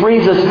one who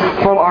frees us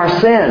from our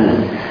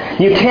sin.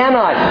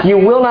 You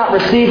will not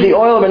receive the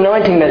oil of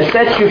anointing that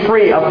sets you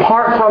free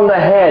apart from the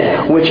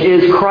head, which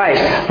is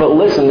Christ. But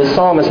listen, this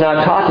psalm is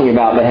not talking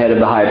about the head of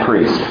the high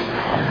priest.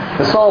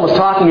 The psalm was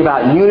talking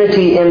about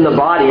unity in the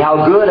body,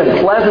 how good and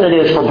pleasant it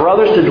is for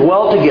brothers to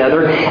dwell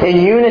together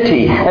in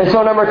unity. And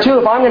so number 2,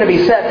 if I'm going to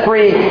be set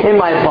free in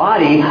my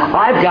body,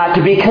 I've got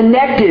to be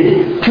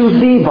connected to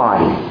the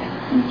body.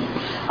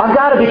 I've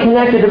got to be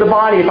connected to the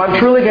body if I'm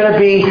truly going to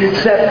be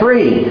set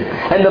free.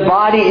 And the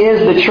body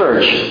is the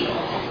church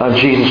of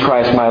Jesus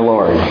Christ my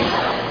Lord.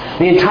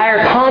 The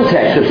entire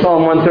context of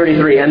Psalm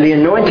 133 and the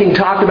anointing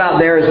talked about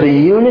there is the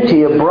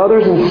unity of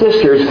brothers and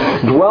sisters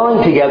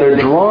dwelling together,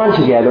 drawn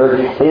together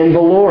in the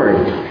Lord.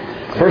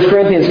 1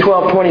 Corinthians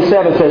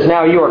 12:27 says,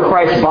 now you are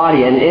Christ's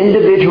body and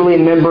individually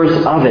members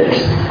of it.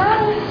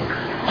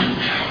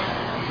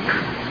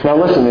 Now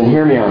listen and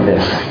hear me on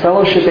this.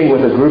 Fellowshipping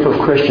with a group of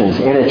Christians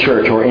in a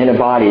church or in a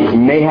body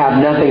may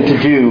have nothing to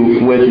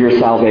do with your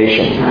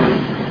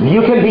salvation.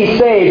 You can be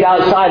saved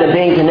outside of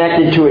being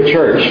connected to a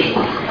church.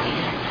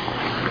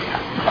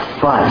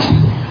 But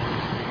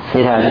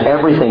it has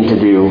everything to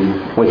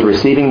do with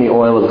receiving the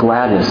oil of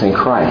gladness in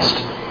Christ.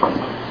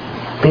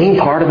 Being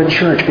part of a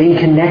church, being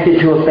connected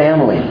to a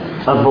family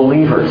of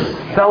believers,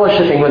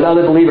 fellowshipping with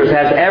other believers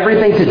has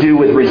everything to do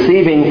with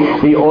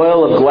receiving the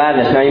oil of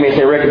gladness. Now you may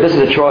say, Rick, if this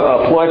is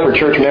a ploy for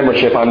church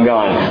membership, I'm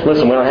gone.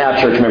 Listen, we don't have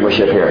church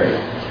membership here.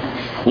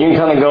 You can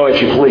come and go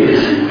as you please.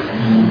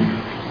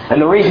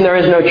 And the reason there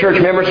is no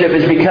church membership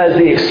is because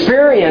the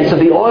experience of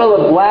the oil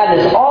of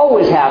gladness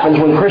always happens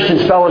when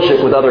Christians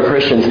fellowship with other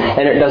Christians,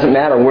 and it doesn't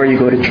matter where you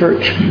go to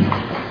church.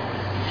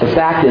 The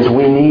fact is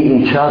we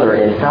need each other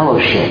in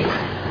fellowship.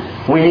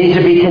 We need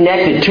to be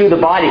connected to the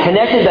body,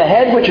 connected to the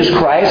head, which is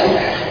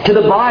Christ, to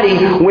the body,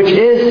 which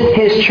is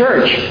His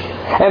church.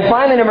 And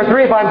finally, number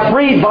 3, if I'm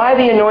freed by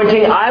the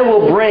anointing, I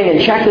will bring,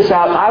 and check this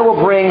out, I will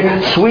bring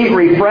sweet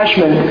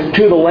refreshment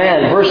to the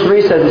land. Verse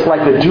 3 says it's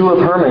like the dew of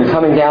Hermon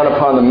coming down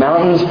upon the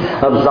mountains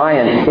of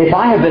Zion. If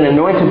I have been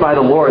anointed by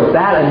the Lord,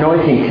 that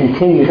anointing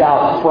continues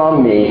out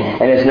from me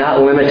and is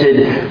not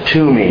limited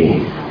to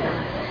me.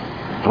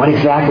 What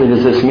exactly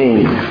does this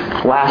mean?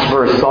 Last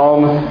verse,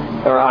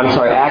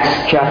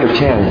 Acts chapter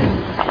 10.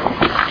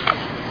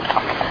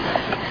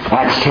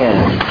 Acts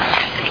 10.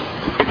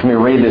 Let me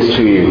read this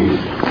to you.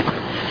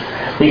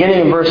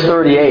 Beginning in verse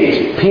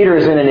 38, Peter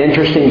is in an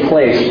interesting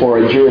place for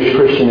a Jewish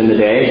Christian in the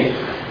day.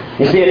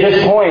 You see, at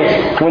this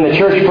point, when the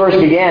church first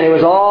began, it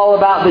was all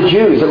about the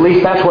Jews. At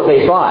least that's what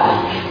they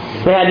thought.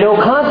 They had no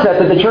concept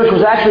that the church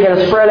was actually going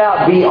to spread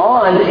out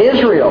beyond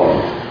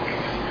Israel.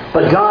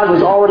 But God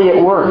was already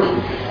at work.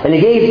 And He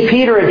gave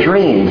Peter a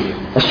dream,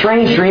 a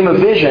strange dream, a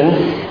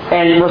vision.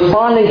 And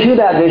responding to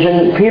that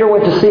vision, Peter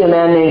went to see a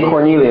man named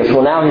Cornelius.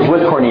 Well, now he's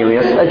with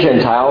Cornelius, a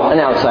Gentile, an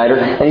outsider,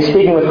 and he's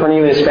speaking with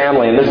Cornelius'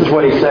 family. And this is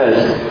what he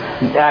says,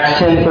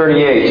 Acts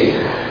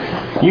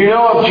 10:38. You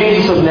know of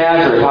Jesus of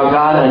Nazareth, how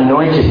God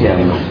anointed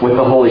Him with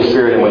the Holy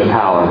Spirit and with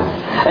power,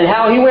 and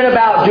how He went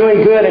about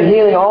doing good and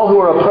healing all who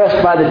were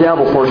oppressed by the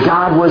devil, for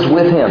God was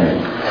with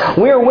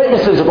Him. We are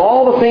witnesses of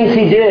all the things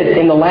He did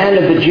in the land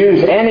of the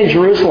Jews and in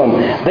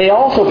Jerusalem. They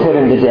also put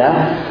Him to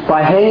death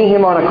by hanging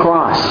Him on a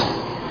cross.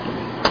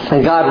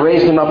 And God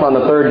raised Him up on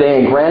the 3rd day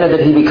and granted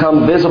that He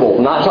become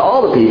visible, not to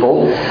all the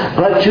people,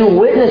 but to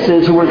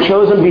witnesses who were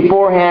chosen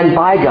beforehand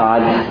by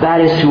God, that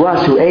is to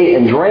us who ate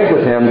and drank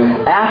with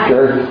Him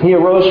after He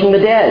arose from the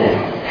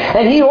dead.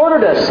 And He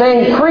ordered us,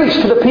 saying, preach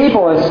to the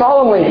people and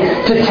solemnly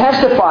to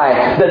testify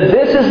that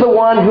this is the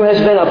one who has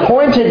been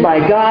appointed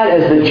by God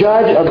as the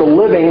judge of the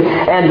living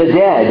and the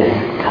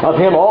dead. Of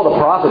Him all the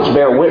prophets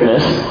bear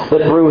witness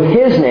that through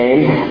His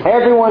name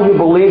everyone who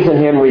believes in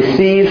Him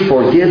receives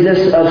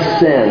forgiveness of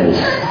sins.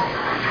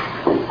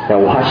 Now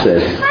watch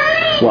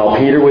this. While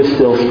Peter was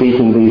still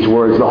speaking these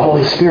words, the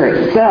Holy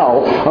Spirit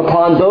fell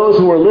upon those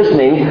who were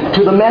listening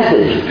to the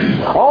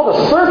message. All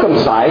the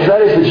circumcised,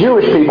 that is the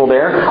Jewish people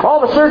there, all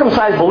the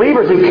circumcised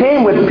believers who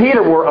came with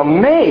Peter were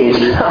amazed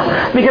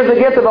because the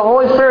gift of the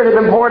Holy Spirit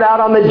had been poured out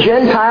on the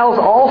Gentiles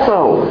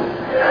also.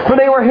 For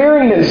they were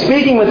hearing them,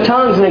 speaking with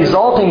tongues and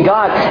exalting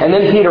God. And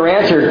then Peter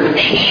answered,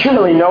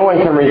 surely no one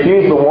can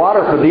refuse the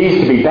water for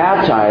these to be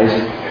baptized,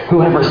 who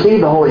have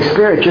received the Holy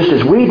Spirit just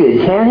as we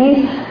did, can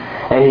he?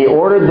 And he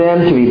ordered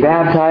them to be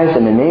baptized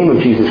in the name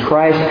of Jesus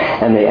Christ,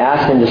 and they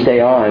asked him to stay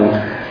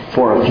on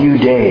for a few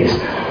days.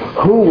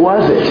 Who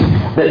was it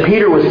that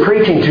Peter was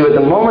preaching to at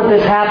the moment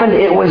this happened?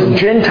 It was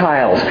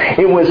Gentiles.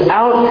 It was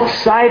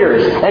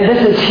outsiders. And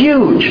this is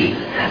huge.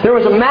 There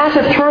was a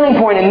massive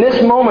turning point in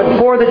this moment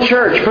for the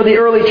church, for the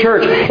early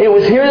church. It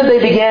was here that they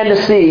began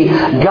to see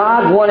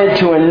God wanted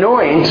to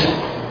anoint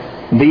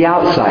the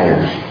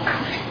outsider.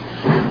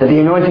 That the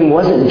anointing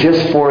wasn't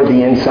just for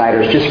the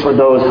insiders, just for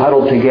those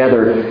huddled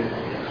together.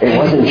 It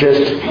wasn't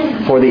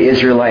just for the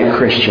Israelite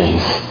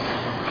Christians.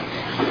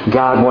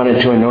 God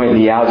wanted to anoint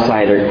the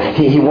outsider.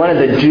 He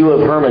wanted the dew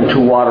of Hermon to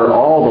water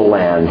all the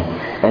land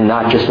and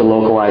not just a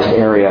localized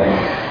area.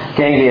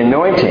 Gang, the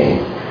anointing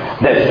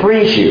that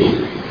frees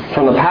you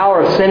from the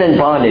power of sin and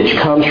bondage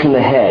comes from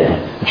the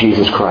head,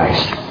 Jesus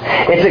Christ.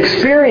 It's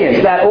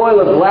experienced, that oil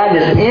of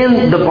gladness,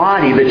 in the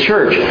body, the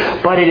church,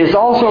 but it is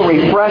also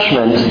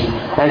refreshment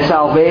and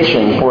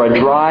salvation for a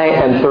dry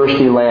and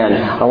thirsty land.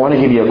 I want to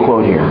give you a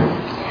quote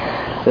here.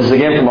 This is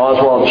again from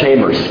Oswald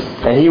Chambers.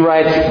 And he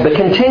writes, the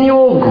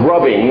continual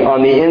grubbing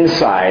on the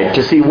inside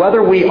to see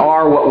whether we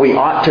are what we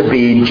ought to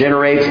be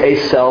generates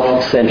a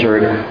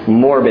self-centered,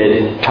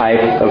 morbid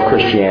type of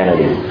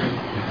Christianity.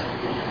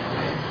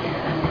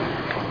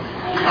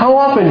 How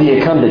often do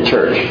you come to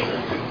church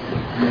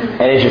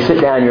and as you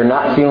sit down you're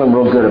not feeling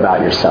real good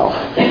about yourself?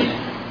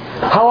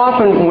 How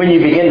often when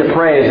you begin to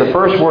pray is the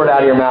first word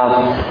out of your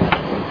mouth,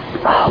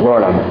 oh,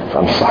 Lord,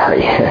 I'm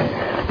sorry.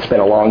 It's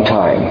been a long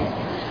time.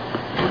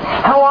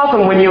 How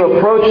often when you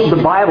approach the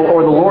Bible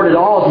or the Lord at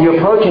all, do you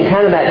approach in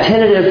kind of that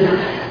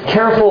tentative,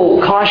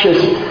 careful, cautious,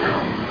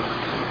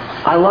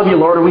 I love you,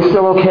 Lord, are we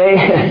still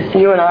okay?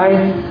 You and I?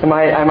 Am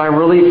I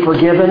really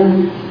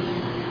forgiven?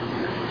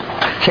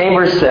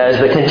 Chambers says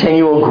the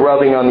continual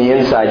grubbing on the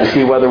inside to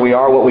see whether we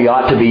are what we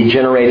ought to be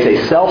generates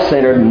a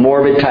self-centered,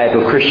 morbid type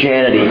of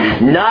Christianity,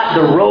 not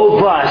the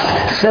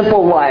robust,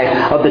 simple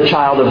life of the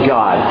child of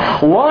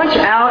God. Launch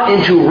out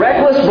into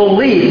reckless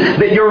belief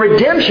that your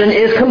redemption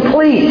is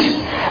complete,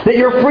 that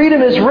your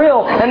freedom is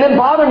real, and then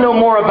bother no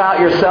more about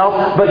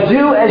yourself, but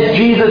do as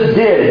Jesus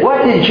did.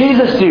 What did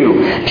Jesus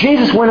do?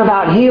 Jesus went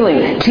about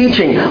healing,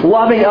 teaching,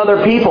 loving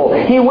other people.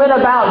 He went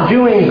about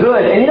doing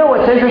good. And you know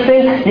what's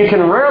interesting? You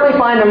can rarely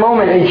find a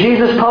moment in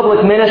Jesus'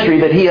 public ministry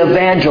that he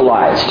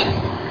evangelized.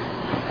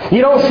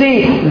 You don't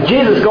see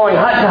Jesus going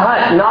hut to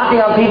hut,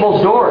 knocking on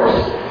people's doors.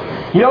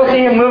 You don't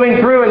see him moving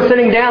through and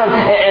sitting down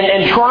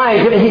and trying.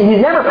 He's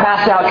never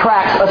passed out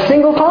tracts a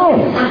single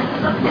time.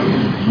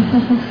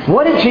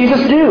 What did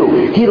Jesus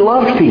do? He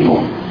loved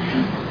people.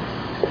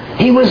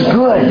 He was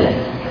good.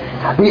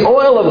 The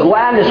oil of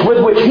gladness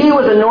with which he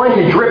was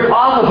anointed dripped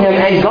off of him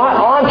and got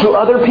on to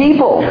other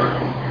people.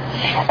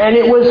 And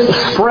it was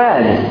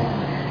spread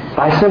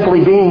by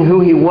simply being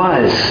who he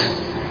was.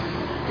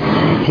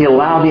 He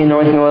allowed the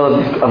anointing oil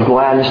of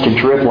gladness to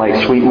drip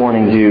like sweet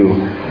morning dew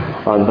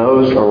on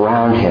those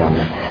around him.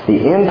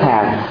 The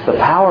impact, the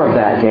power of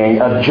that,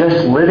 gang, of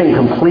just living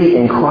complete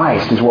in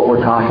Christ is what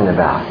we're talking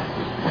about.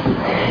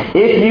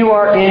 If you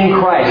are in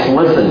Christ,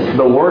 listen,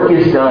 the work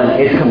is done.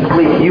 It's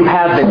complete. You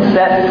have been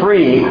set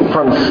free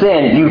from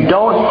sin. You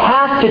don't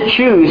have to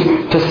choose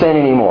to sin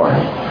anymore.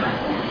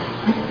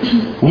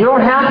 You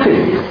don't have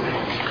to.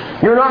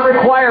 You're not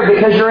required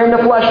because you're in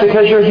the flesh,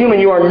 because you're human.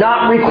 You are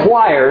not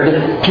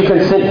required to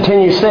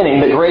continue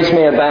sinning that grace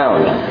may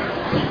abound.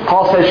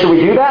 Paul says, should we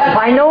do that?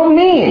 By no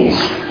means.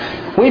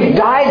 We've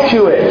died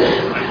to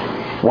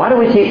it. Why do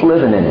we keep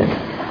living in it?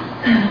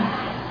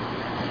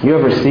 You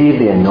have received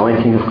the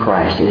anointing of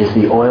Christ. It is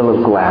the oil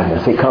of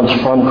gladness. It comes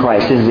from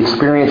Christ. It is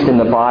experienced in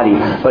the body,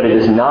 but it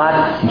is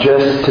not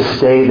just to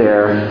stay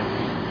there.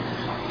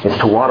 It's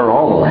to water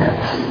all the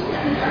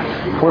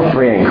lands. We're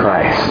free in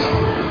Christ.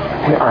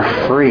 We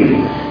are free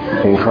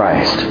in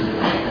Christ.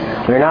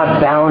 We're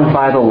not bound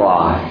by the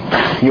law.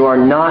 You are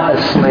not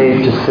a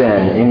slave to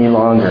sin any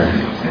longer.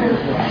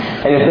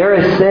 And if there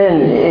is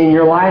sin in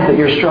your life that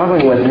you're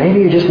struggling with, maybe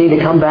you just need to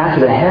come back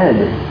to the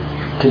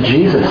head, to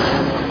Jesus.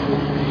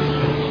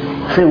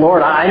 Say,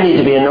 Lord, I need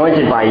to be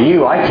anointed by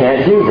you. I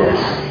can't do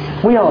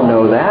this. We all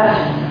know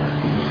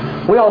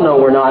that. We all know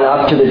we're not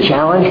up to the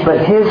challenge,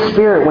 but His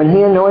Spirit, when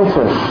He anoints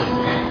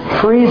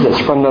us, frees us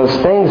from those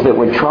things that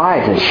would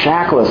try to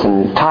shackle us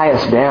and tie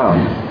us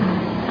down.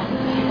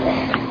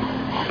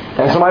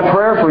 And so my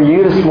prayer for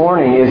you this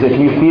morning is, if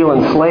you feel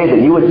enslaved,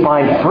 that you would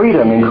find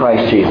freedom in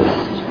Christ Jesus.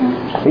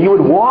 That you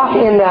would walk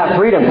in that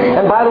freedom.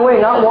 And by the way,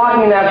 not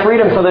walking in that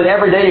freedom so that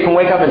every day you can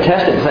wake up and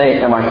test it and say,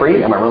 am I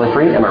free? Am I really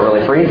free? Am I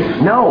really free?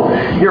 No.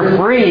 You're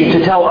free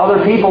to tell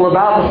other people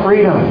about the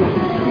freedom.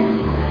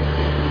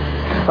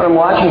 When I'm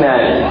watching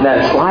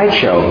that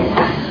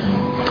slideshow,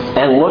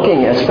 and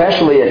looking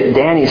especially at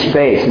Danny's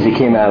face as he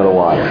came out of the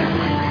water,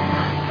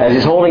 as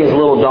he's holding his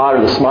little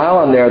daughter, the smile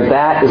on there,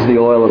 that is the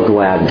oil of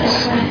gladness.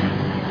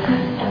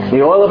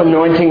 The oil of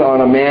anointing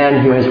on a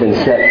man who has been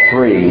set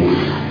free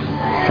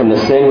from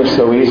the sin which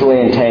so easily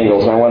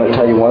entangles. And I want to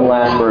tell you one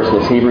last verse.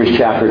 It's Hebrews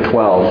chapter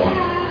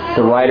 12.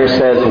 The writer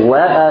says,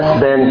 let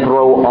us then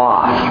throw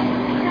off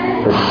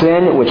the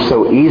sin which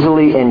so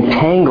easily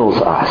entangles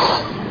us,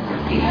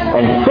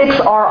 and fix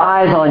our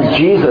eyes on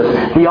Jesus,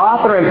 the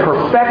author and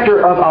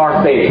perfecter of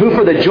our faith, who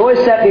for the joy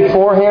set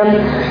before Him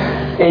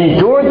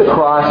endured the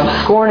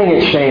cross, scorning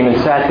its shame, and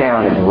sat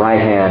down at the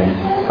right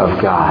hand of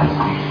God,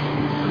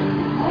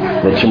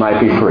 that you might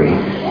be free.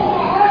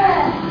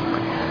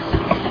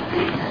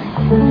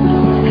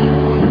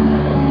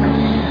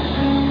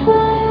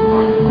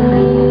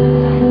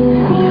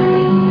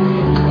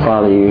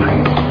 Father,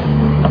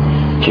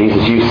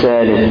 Jesus, you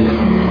said,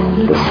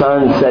 if the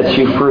Son sets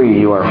you free,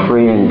 you are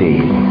free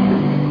indeed.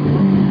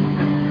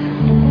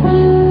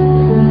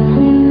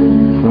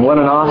 And what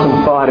an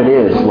awesome thought it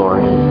is,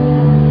 Lord,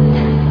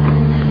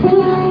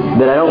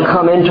 that I don't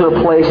come into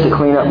a place to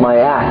clean up my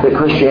act, that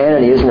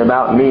Christianity isn't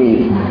about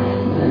me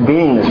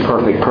being this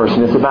perfect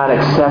person. It's about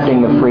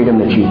accepting the freedom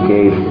that you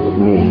gave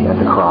me at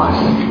the cross.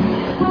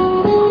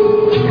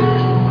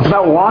 It's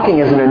about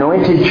walking as an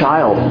anointed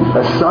child,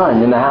 a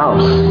son in the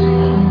house.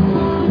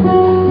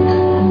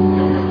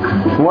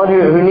 One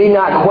who need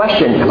not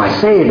question, am I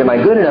saved? Am I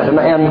good enough?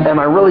 Am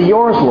I really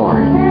yours,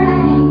 Lord?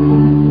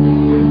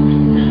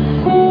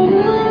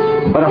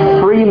 But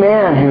a free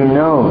man who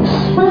knows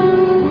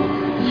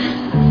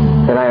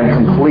that I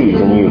am complete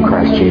in you,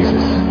 Christ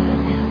Jesus.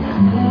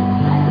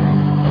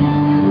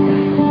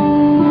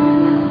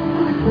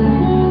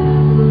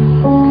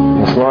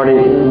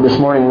 This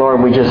morning,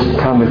 Lord, we just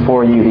come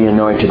before you, the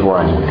Anointed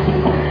One.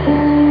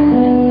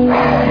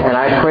 And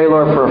I pray,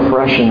 Lord, for a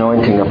fresh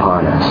anointing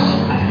upon us,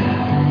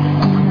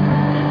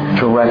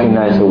 to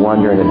recognize the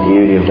wonder and the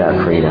beauty of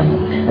that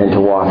freedom and to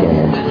walk in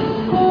it.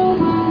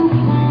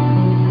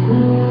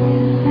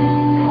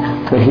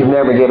 If you've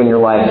never given your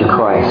life to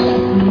Christ,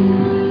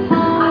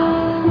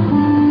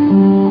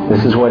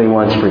 this is what He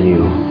wants for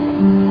you.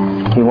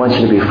 He wants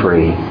you to be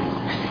free.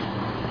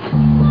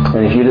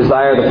 And if you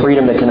desire the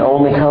freedom that can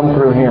only come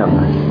through Him,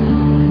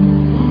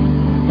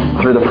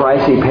 through the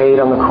price He paid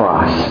on the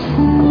cross,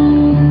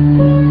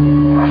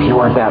 if you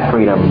want that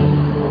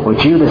freedom,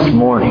 would you this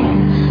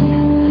morning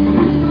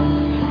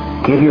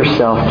give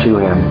yourself to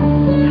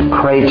Him.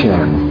 Pray to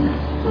Him.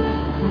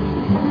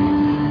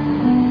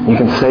 You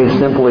can say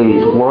simply,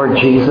 Lord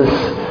Jesus,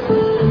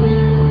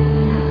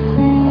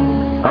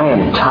 I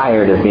am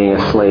tired of being a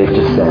slave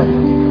to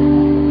sin.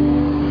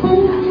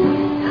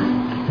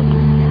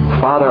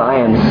 Father, I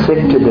am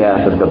sick to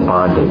death of the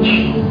bondage.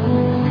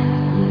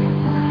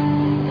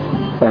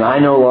 And I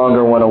no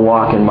longer want to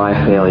walk in my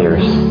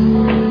failures.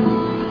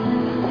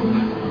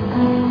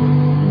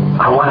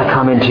 I want to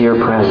come into your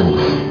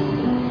presence.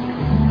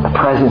 The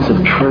presence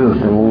of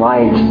truth and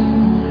light,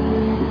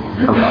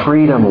 of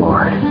freedom,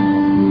 Lord.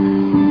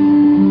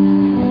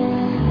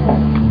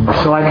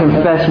 So I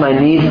confess my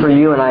need for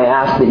you, and I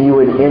ask that you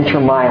would enter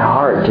my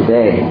heart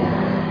today.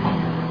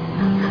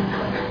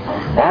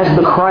 As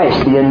the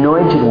Christ, the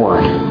Anointed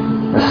One,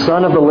 the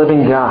Son of the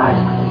living God,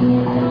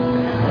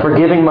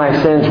 forgiving my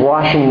sins,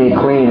 washing me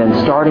clean, and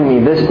starting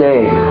me this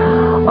day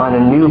on a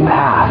new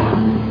path,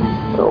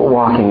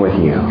 walking with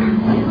you.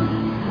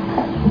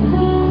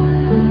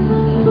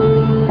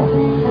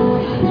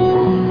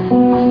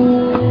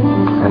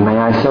 And may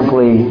I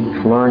simply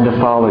learn to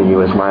follow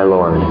you as my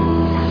Lord.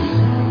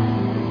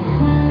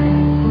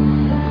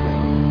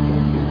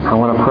 I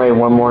want to pray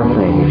one more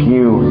thing. If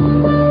you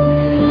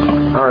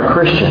are a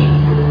Christian,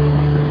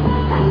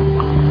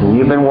 and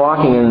you've been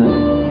walking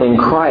in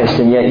Christ,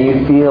 and yet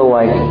you feel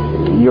like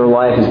your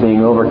life is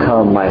being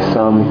overcome by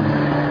some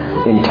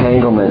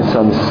entanglement,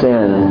 some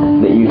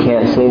sin that you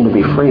can't seem to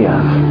be free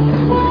of,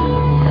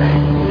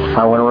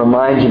 I want to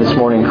remind you this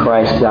morning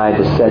Christ died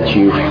to set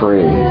you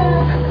free.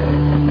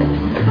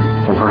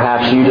 And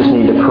perhaps you just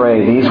need to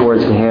pray these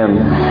words to Him.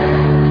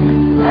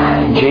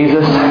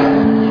 Jesus,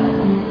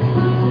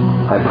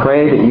 I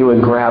pray that you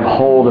would grab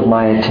hold of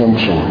my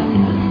attention.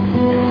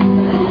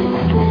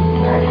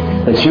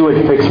 That you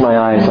would fix my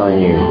eyes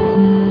on you.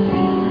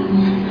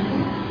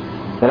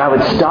 That I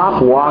would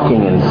stop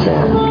walking in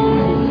sin.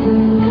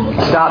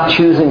 Stop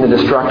choosing the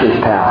destructive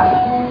path.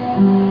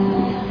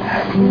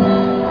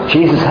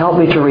 Jesus, help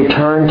me to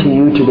return to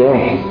you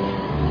today.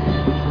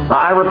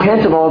 I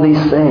repent of all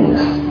these things.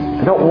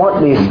 I don't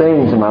want these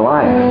things in my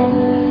life.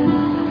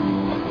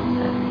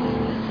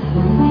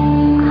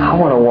 I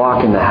want to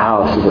walk in the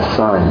house as a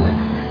son,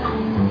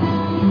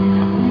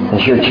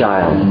 as your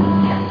child.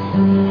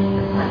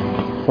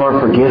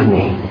 Lord, forgive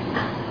me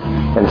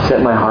and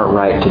set my heart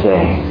right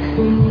today.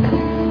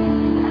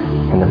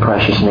 In the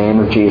precious name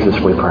of Jesus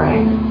we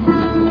pray.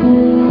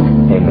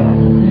 Amen.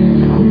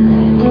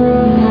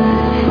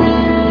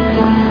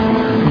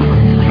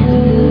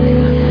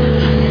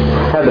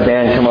 Have the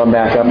band come on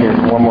back up here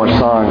for one more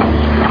song.